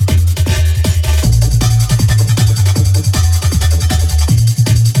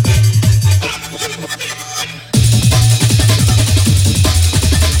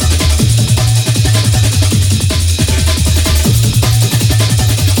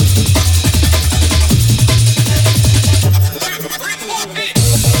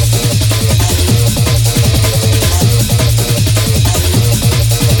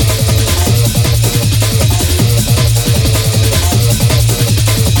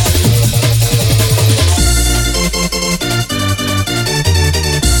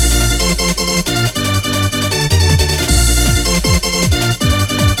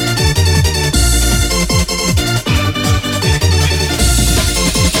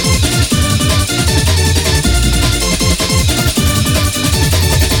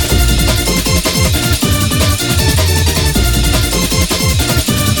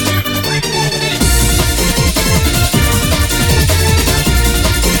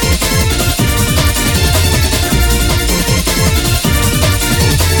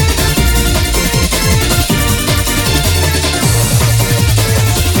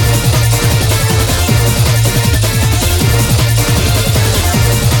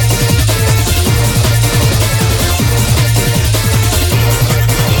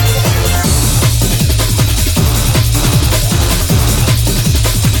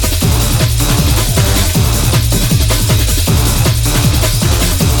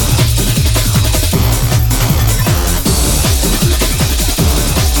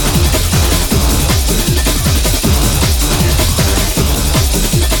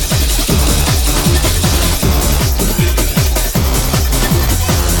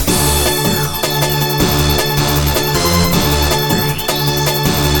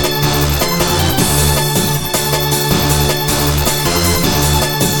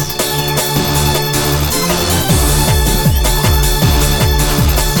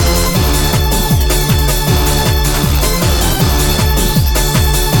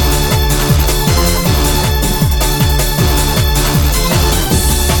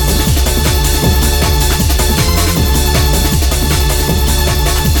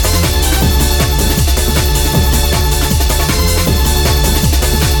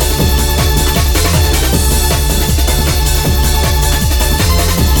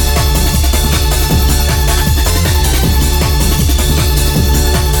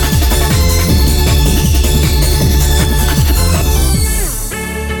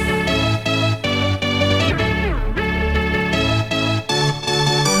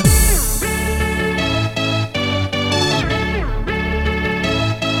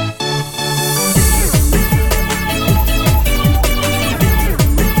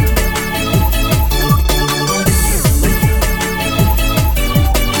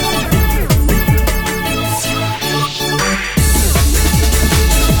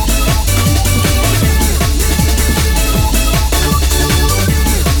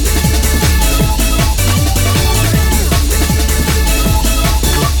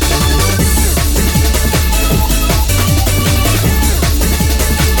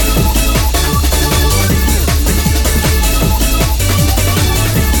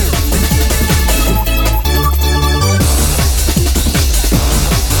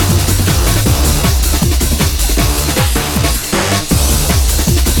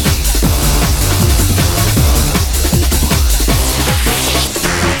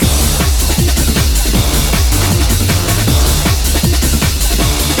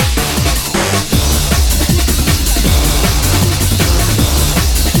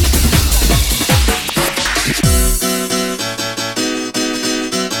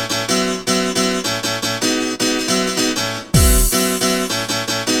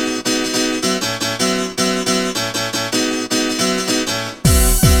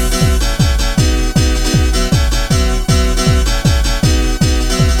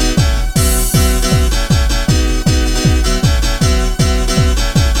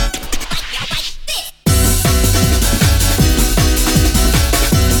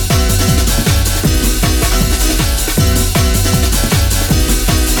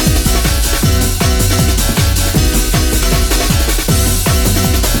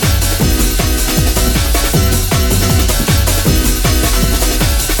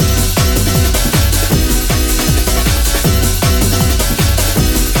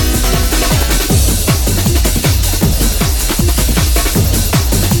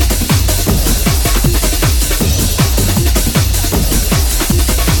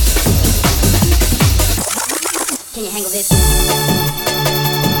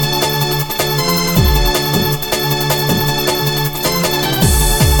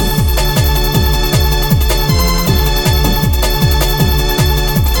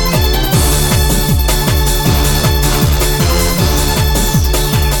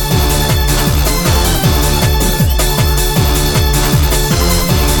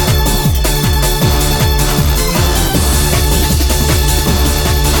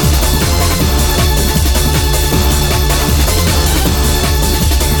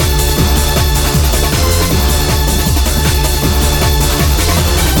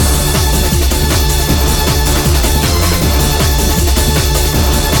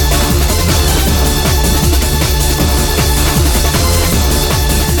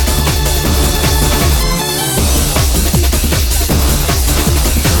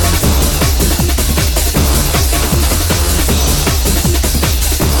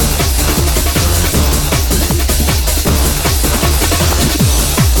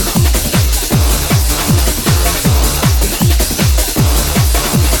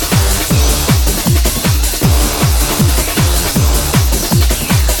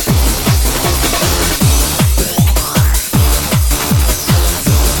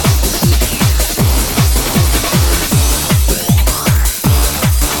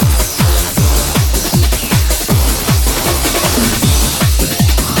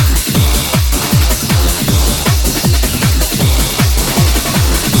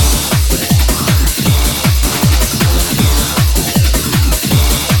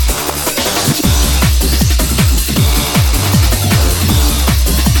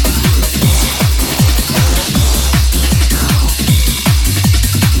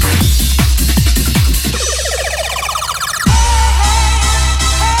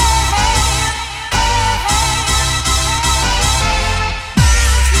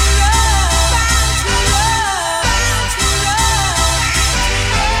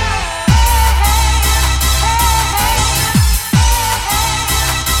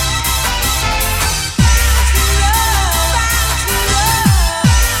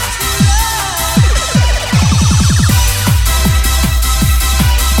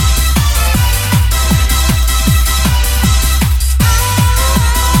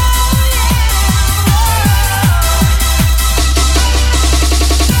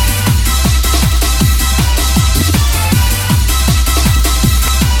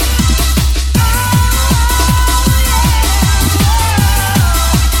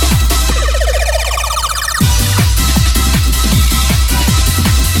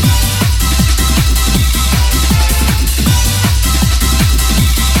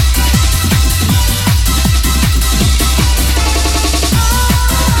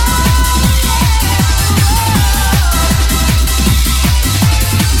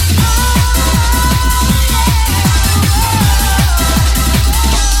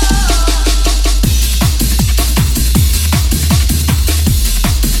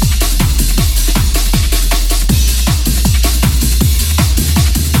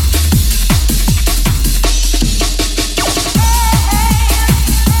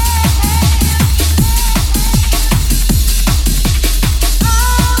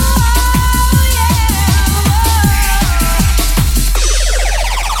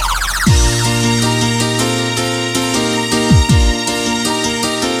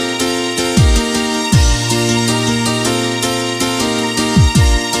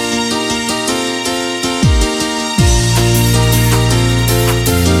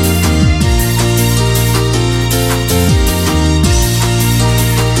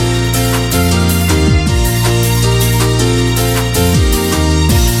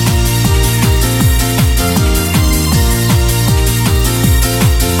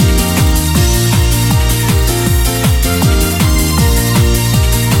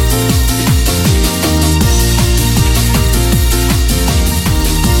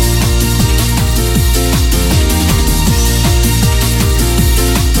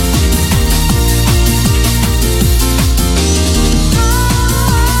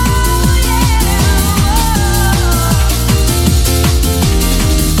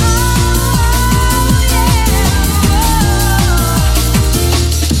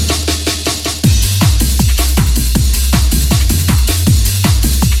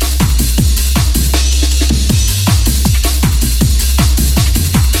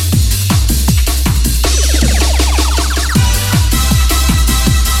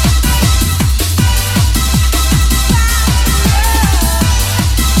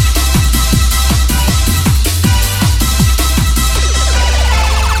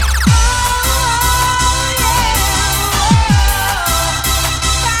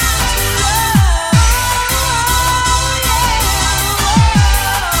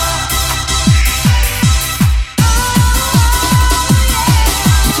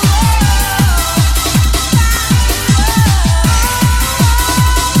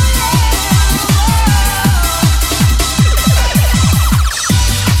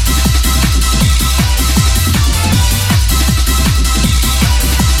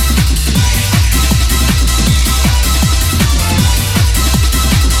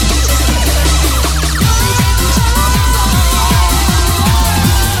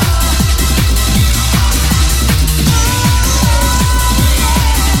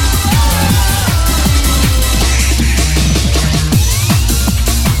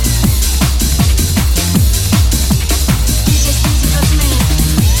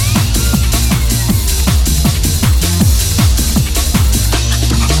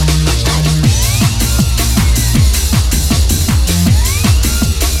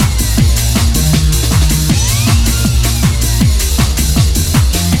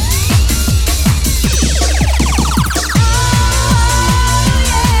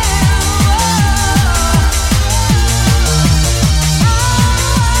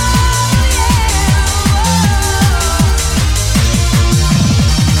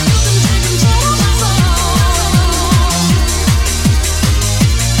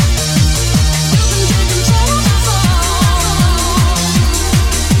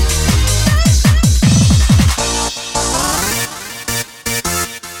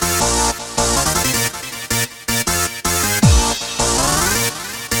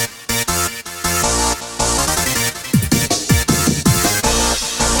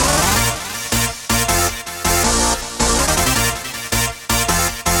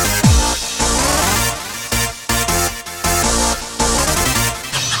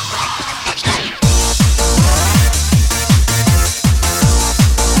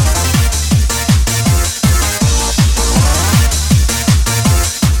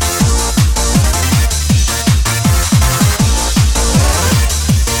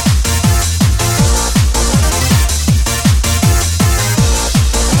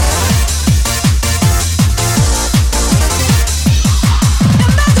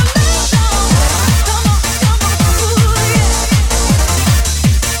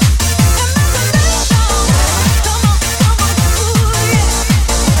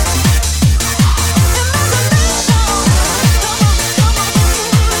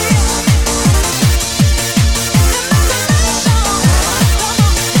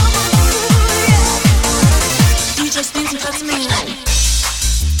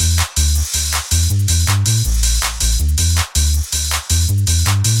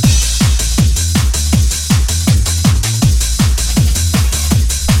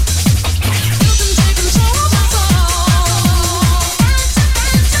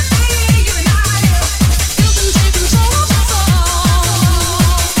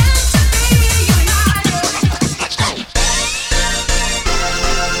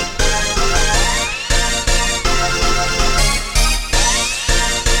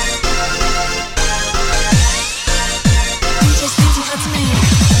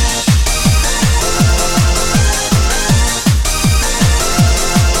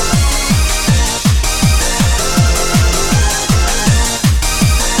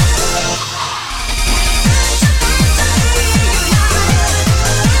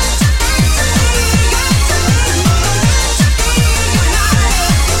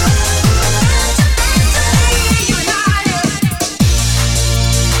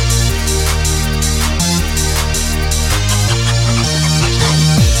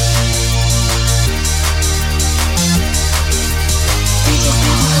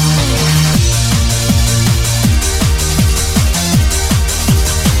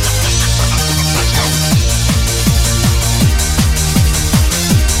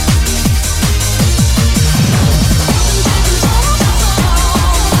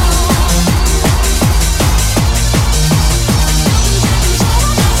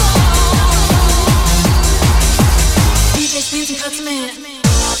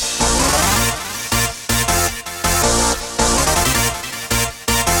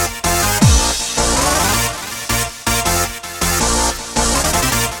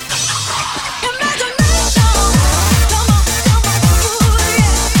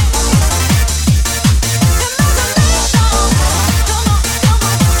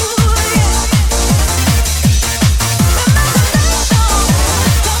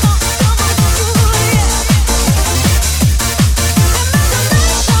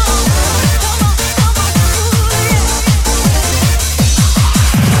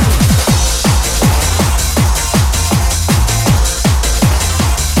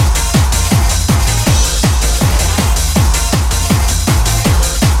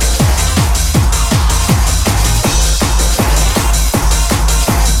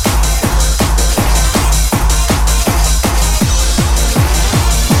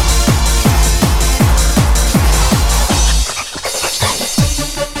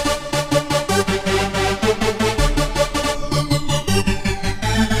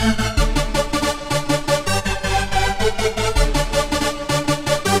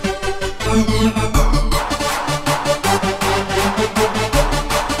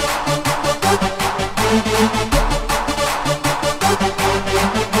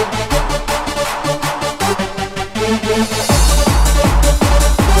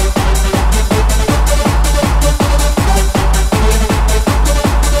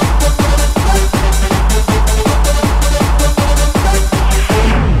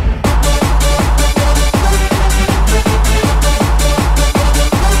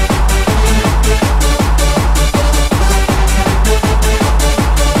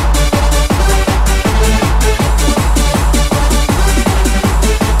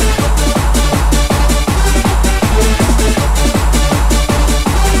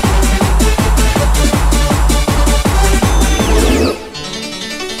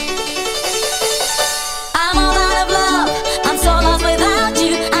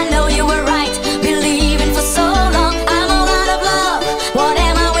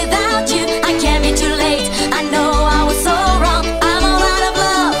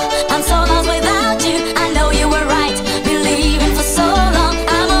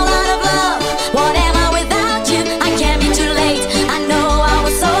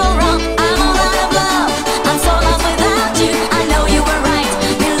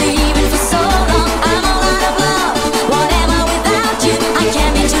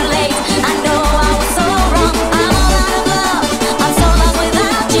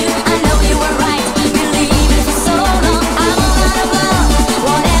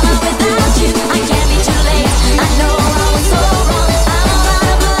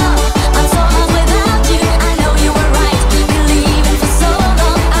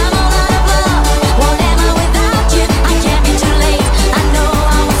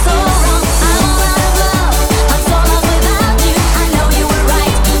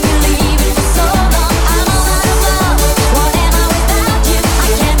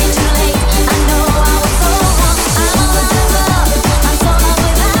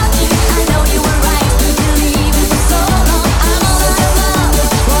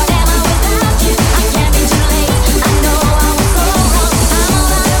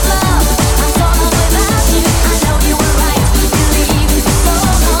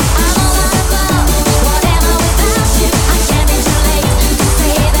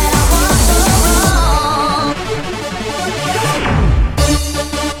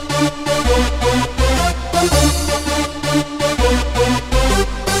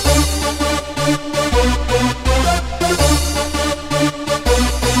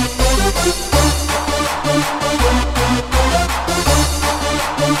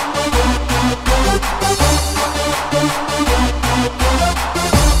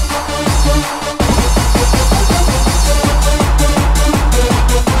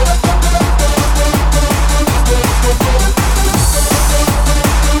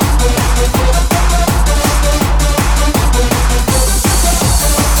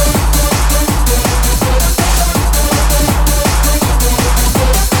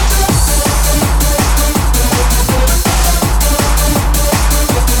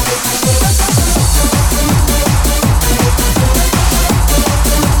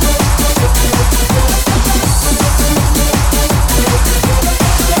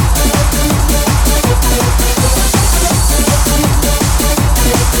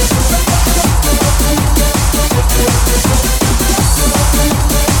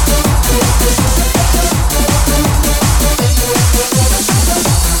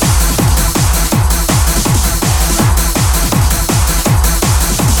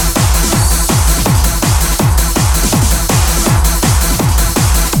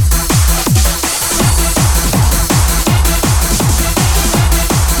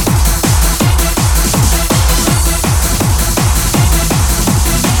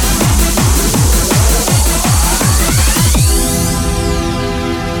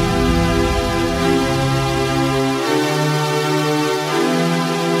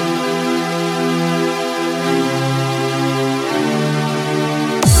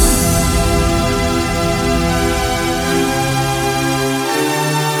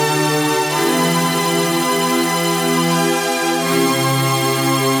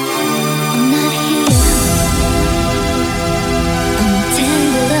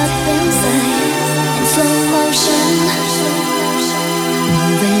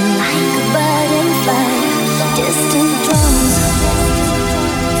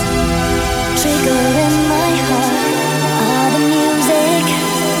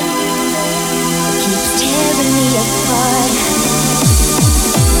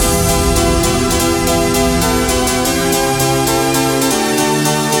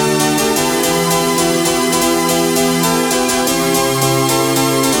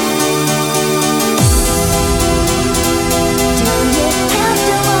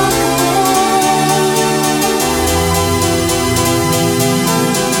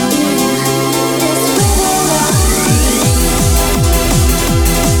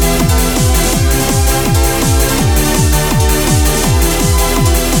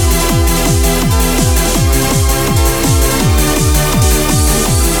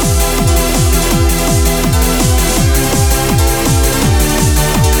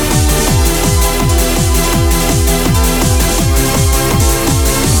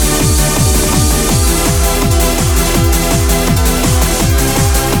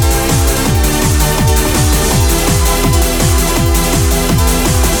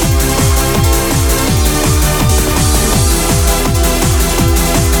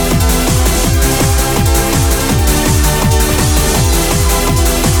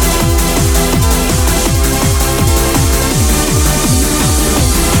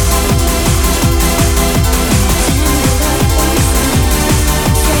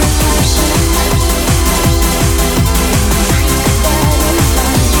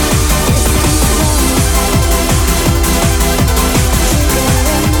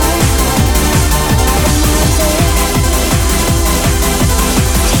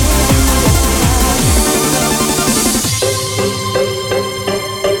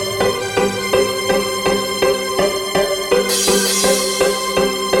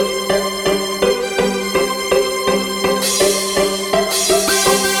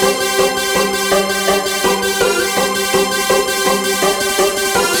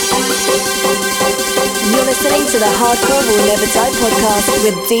 the Hardcore Will Never Die podcast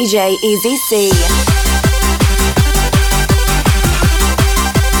with DJ Easy C.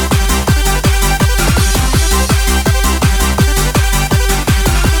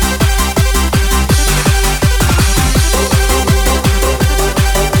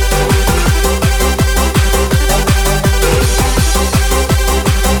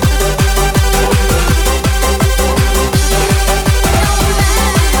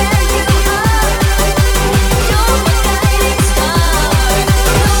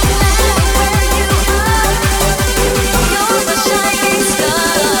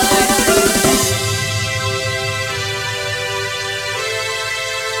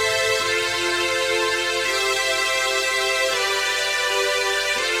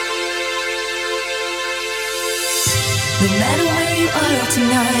 No matter where you are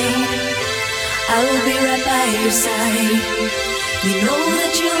tonight, I will be right by your side. You know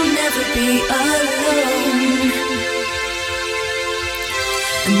that you'll never be alone.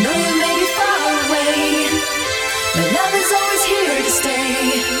 I know you may be far away, but love is always here to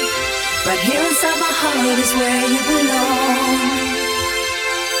stay. Right here inside my heart is where you belong.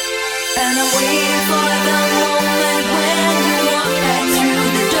 And I'm waiting for the moment when you walk back through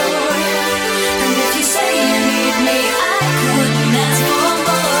the door. And if you say you need me, I couldn't ask for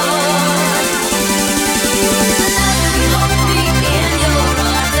more. Hold me in your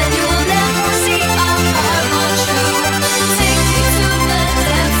arms and you will never see our heart more true. Take me to the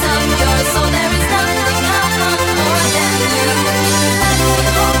depths of your soul. There is nothing I want more than you.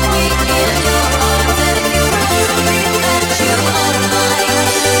 Hold me in your arms and if you promise me that you are mine,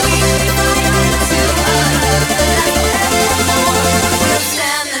 we can fly into a love that will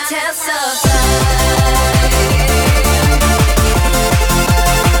stand the test of time.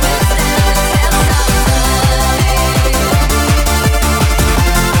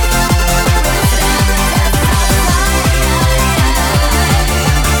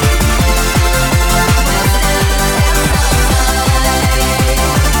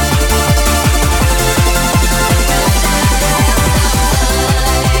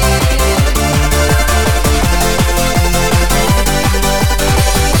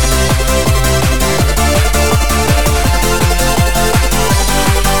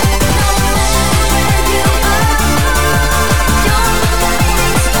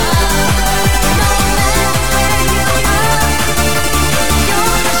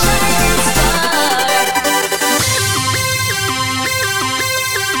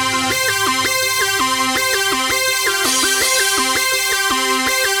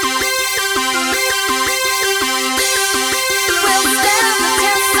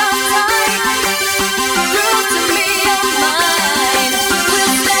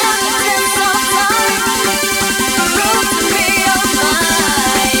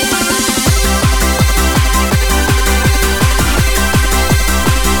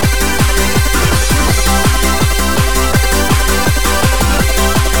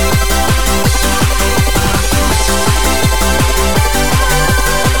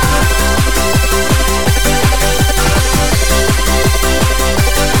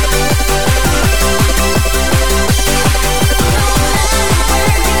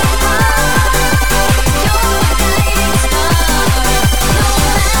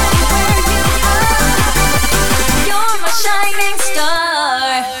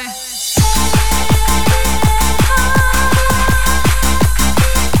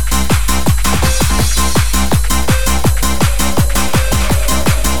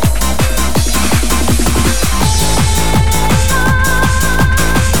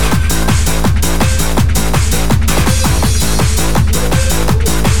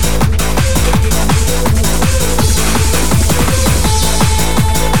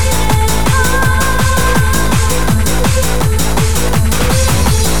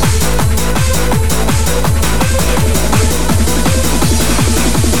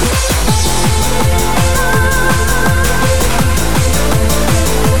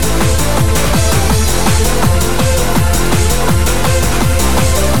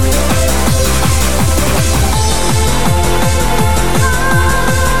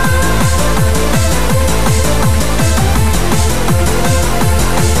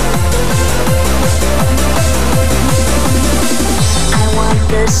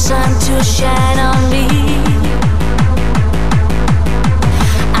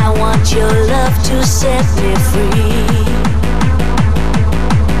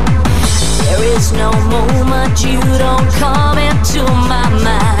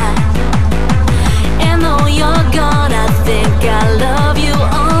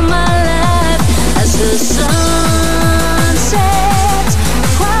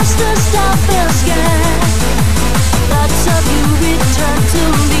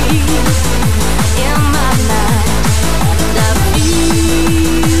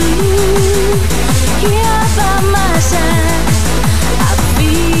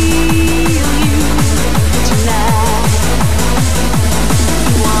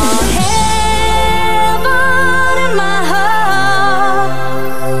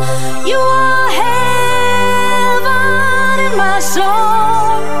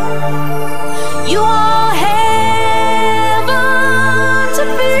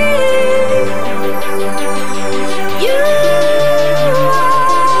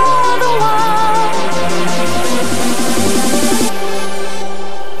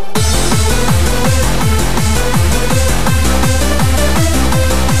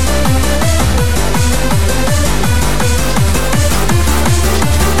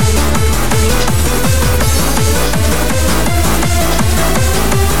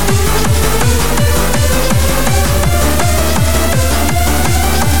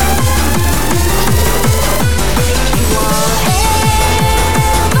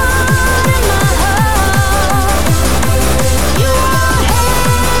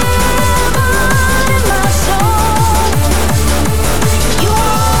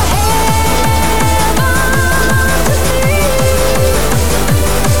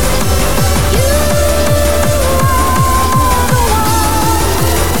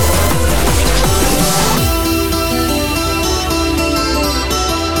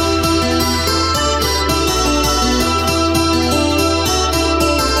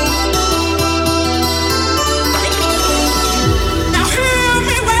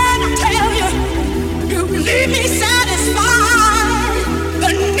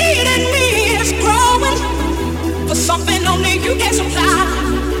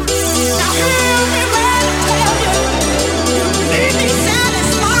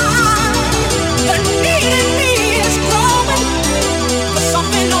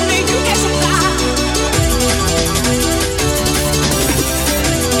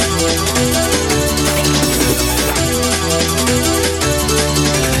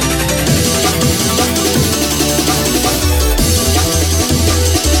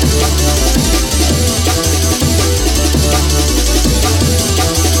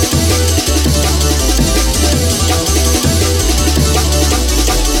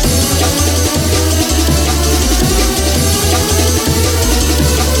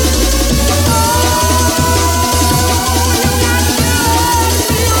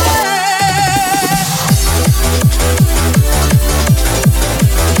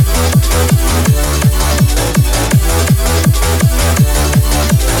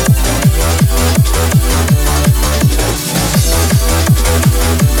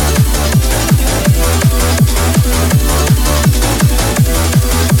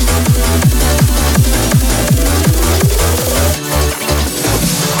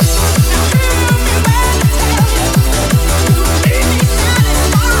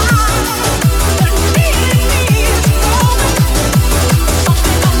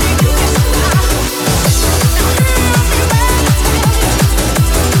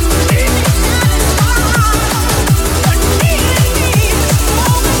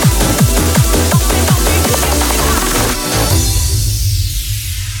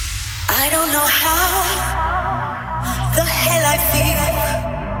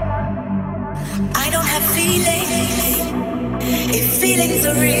 feelings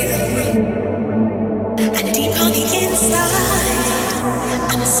are real. And deep on the inside,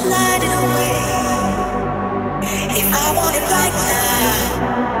 I'm sliding away. If I want it right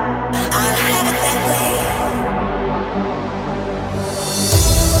now, I'll have it that way.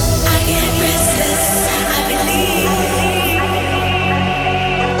 I get restless, I believe.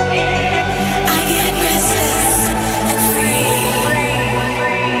 I get restless and free.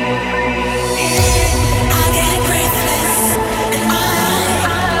 I get breathless and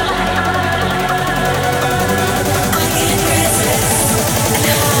I get restless and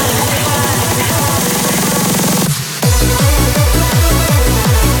high.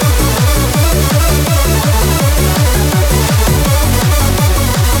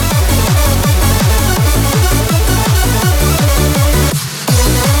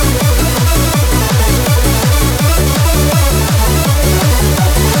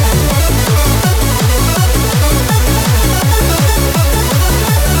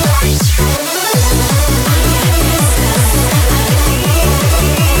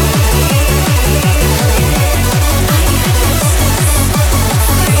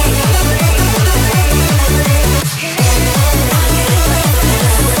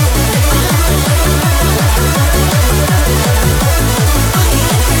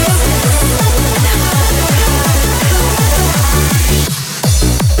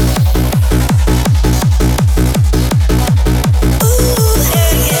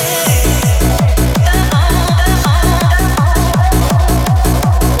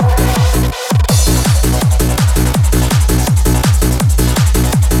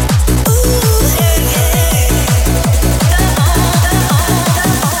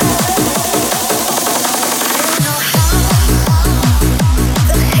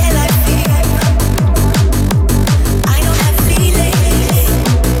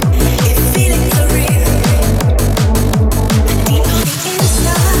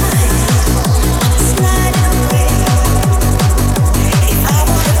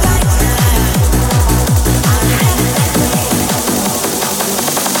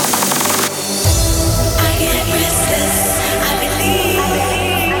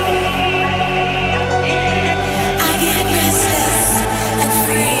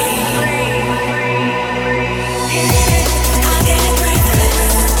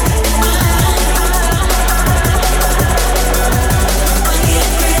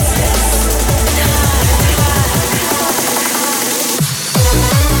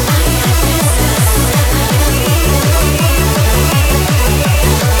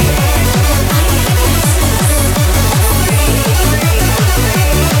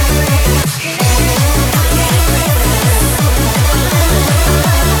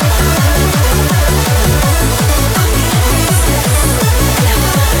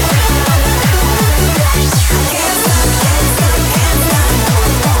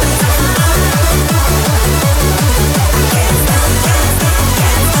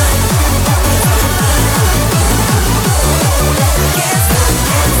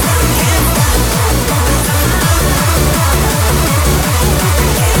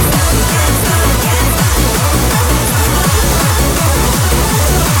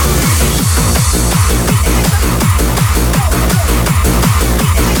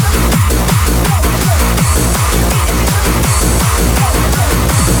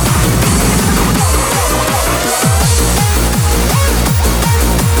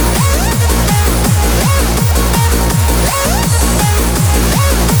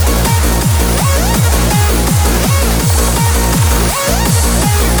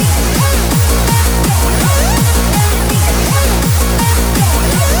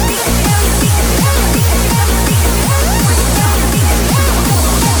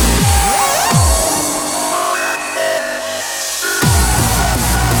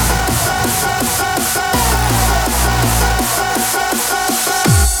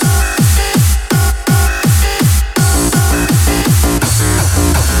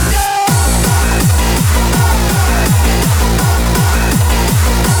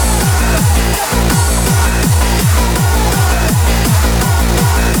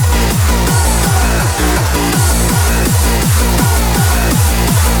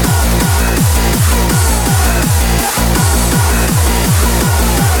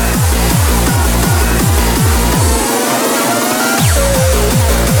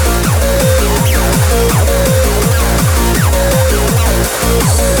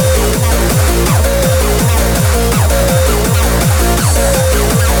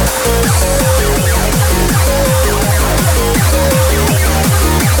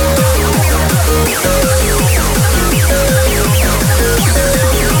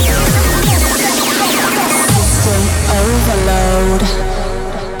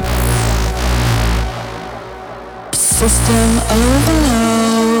 System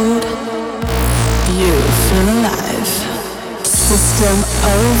overload. You feel alive. System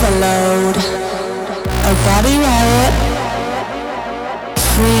overload. A body riot.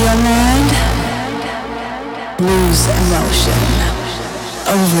 Free your mind. Lose emotion.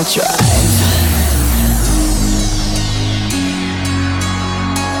 Overdrive.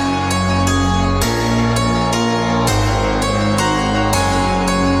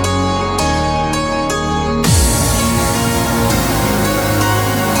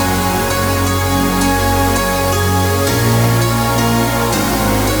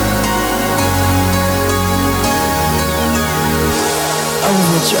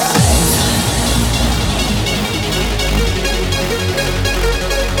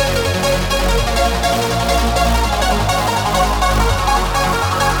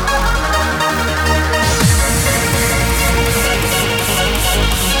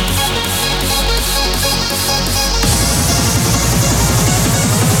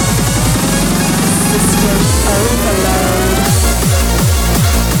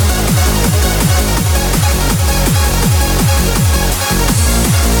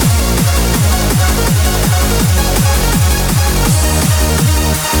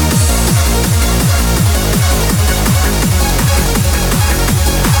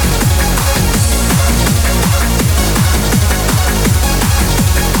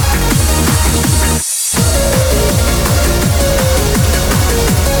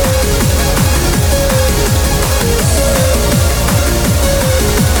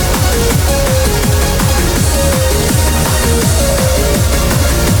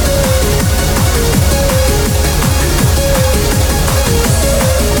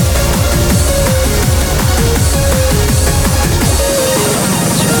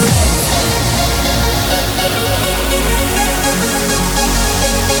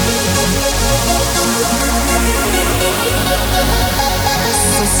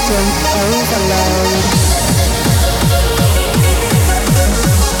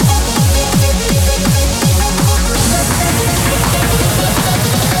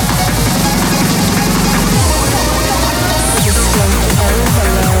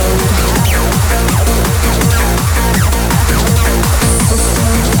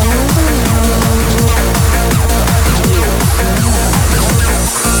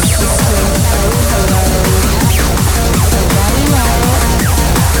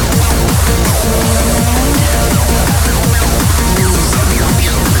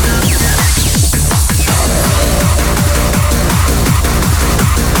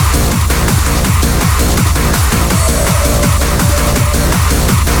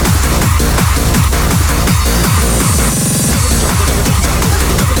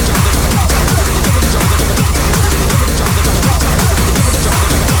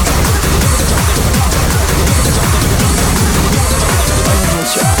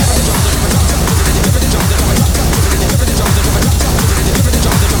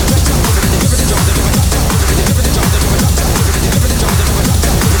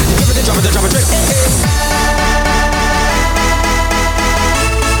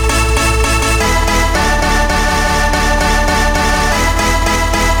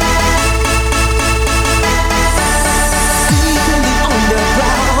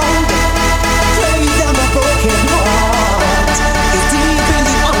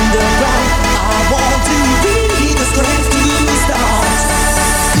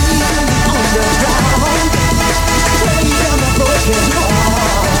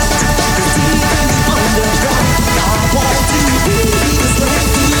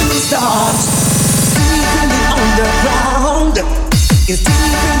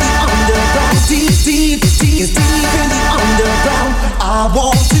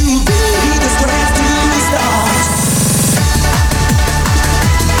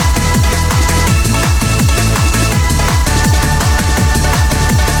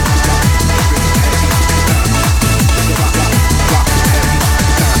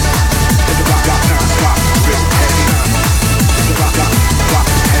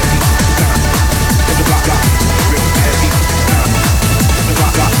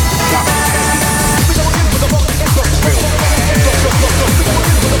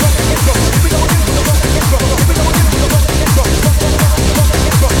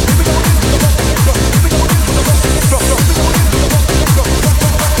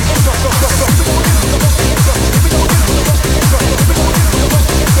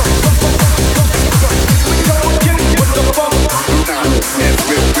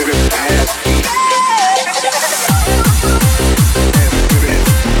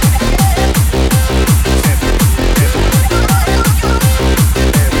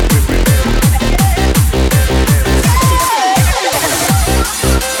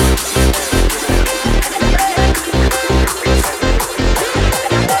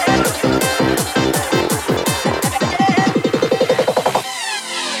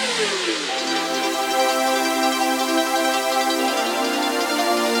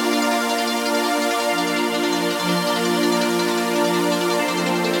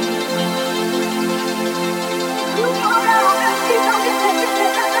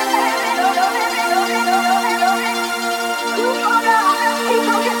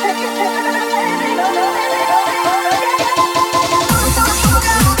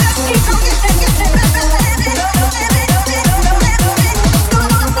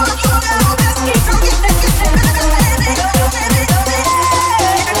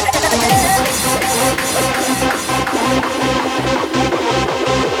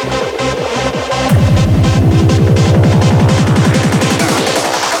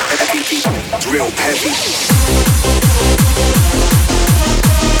 real heavy.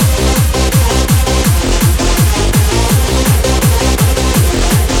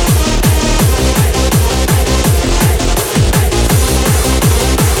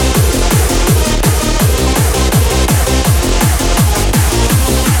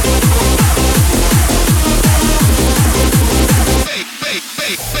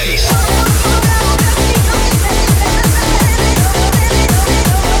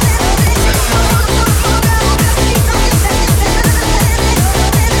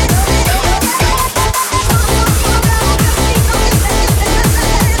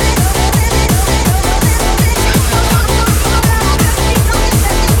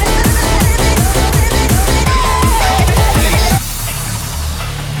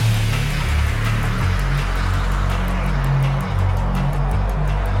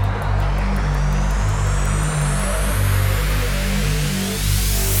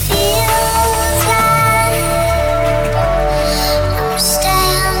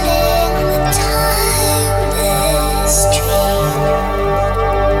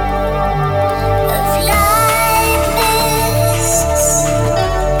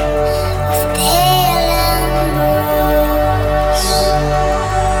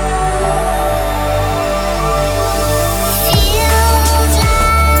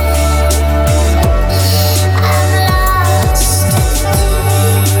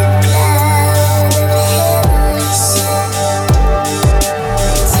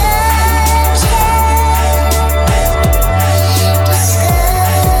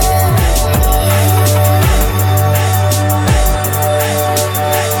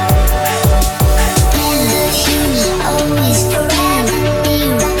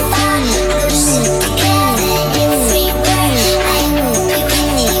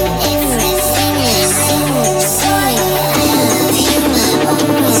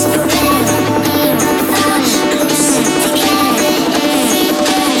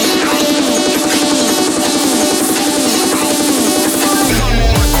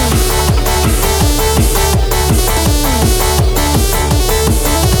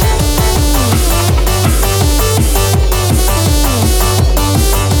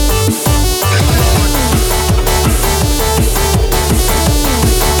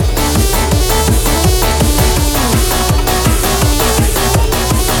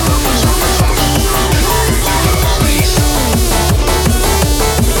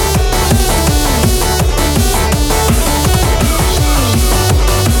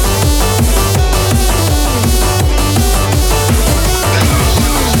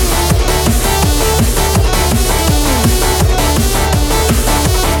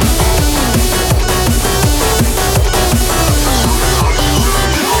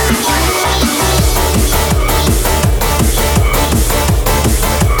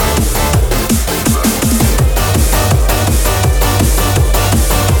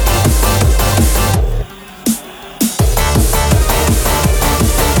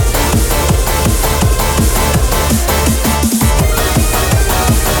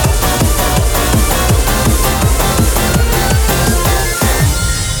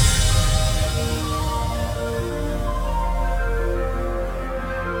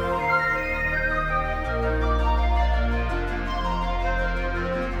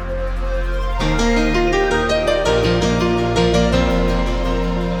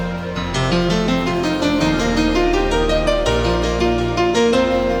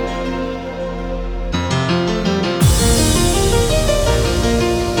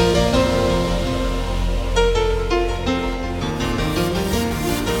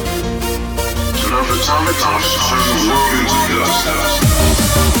 atomic toss turn the world into dust.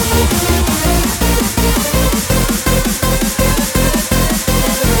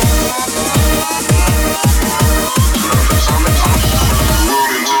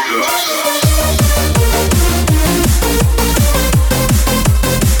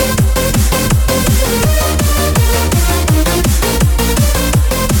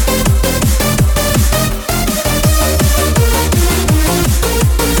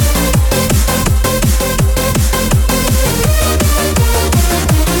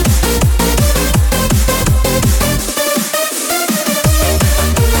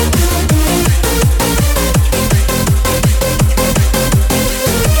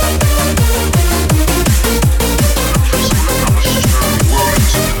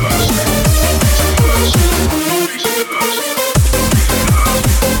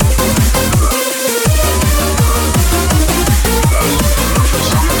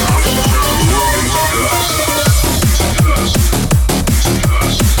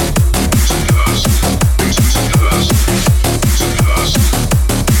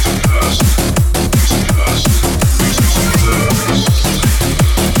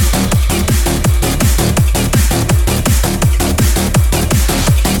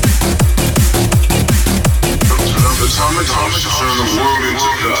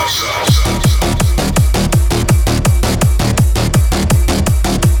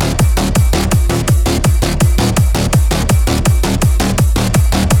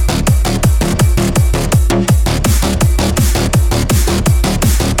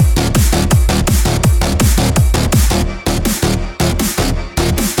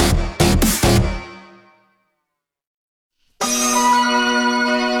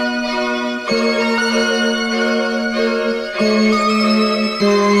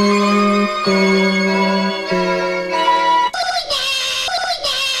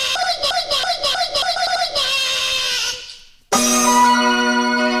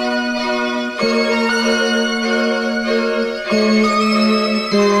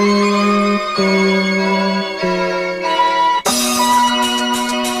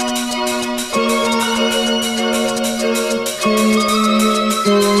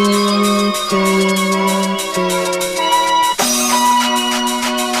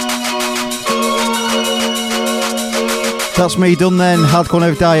 That's me done then. Hardcore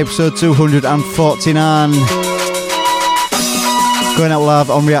Never Die, episode 249. Going out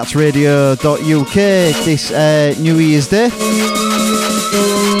live on reactradio.uk this New Year's Day.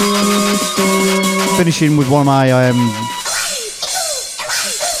 Finishing with one of my...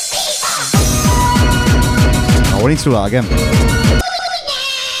 we need to do that again.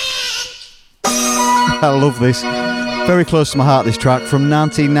 I love this. Very close to my heart, this track from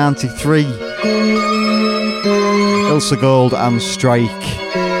 1993. Ilsa Gold and Strike.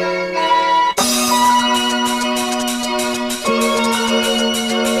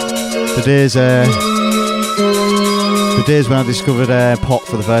 The days when I discovered pop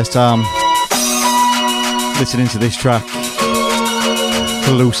for the first time. Listening to this track,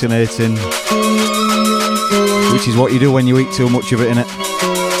 hallucinating, which is what you do when you eat too much of it, innit?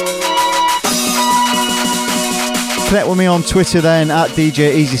 Connect with me on Twitter then, at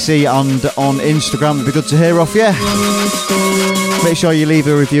DJ EasyC, and on Instagram. It'd be good to hear off you. Make sure you leave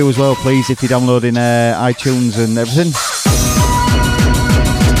a review as well, please, if you're downloading iTunes and everything.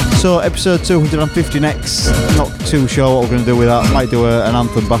 So, episode 250 next. Not too sure what we're going to do with that. Might do an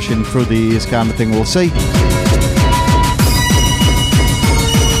anthem bashing through the years kind of thing, we'll see.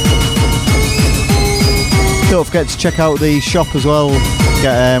 Don't forget to check out the shop as well.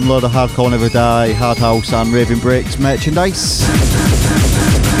 Get a load of Hardcore Never Die, Hard House and Raving Breaks merchandise.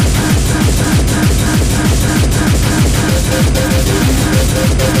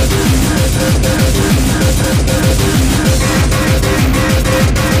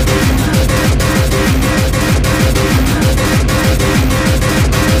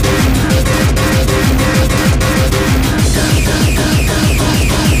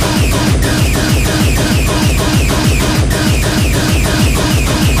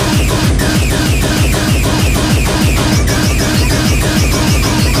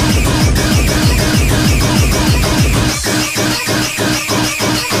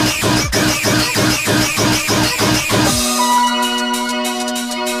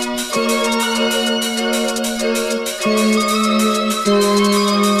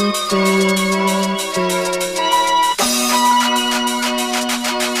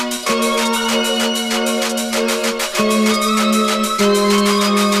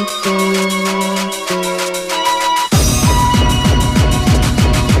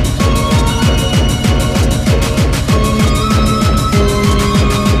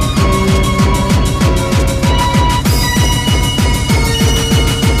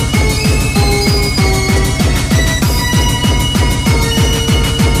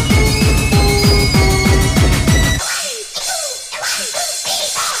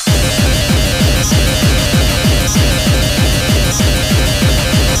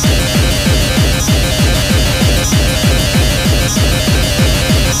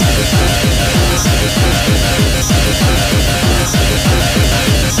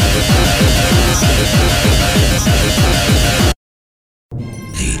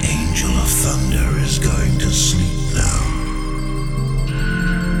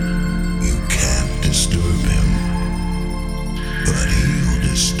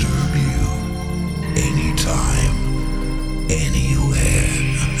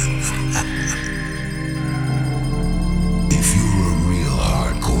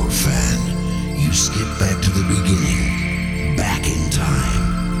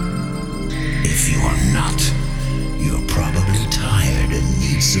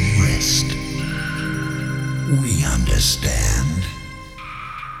 We understand.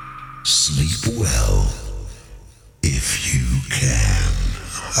 Sleep well.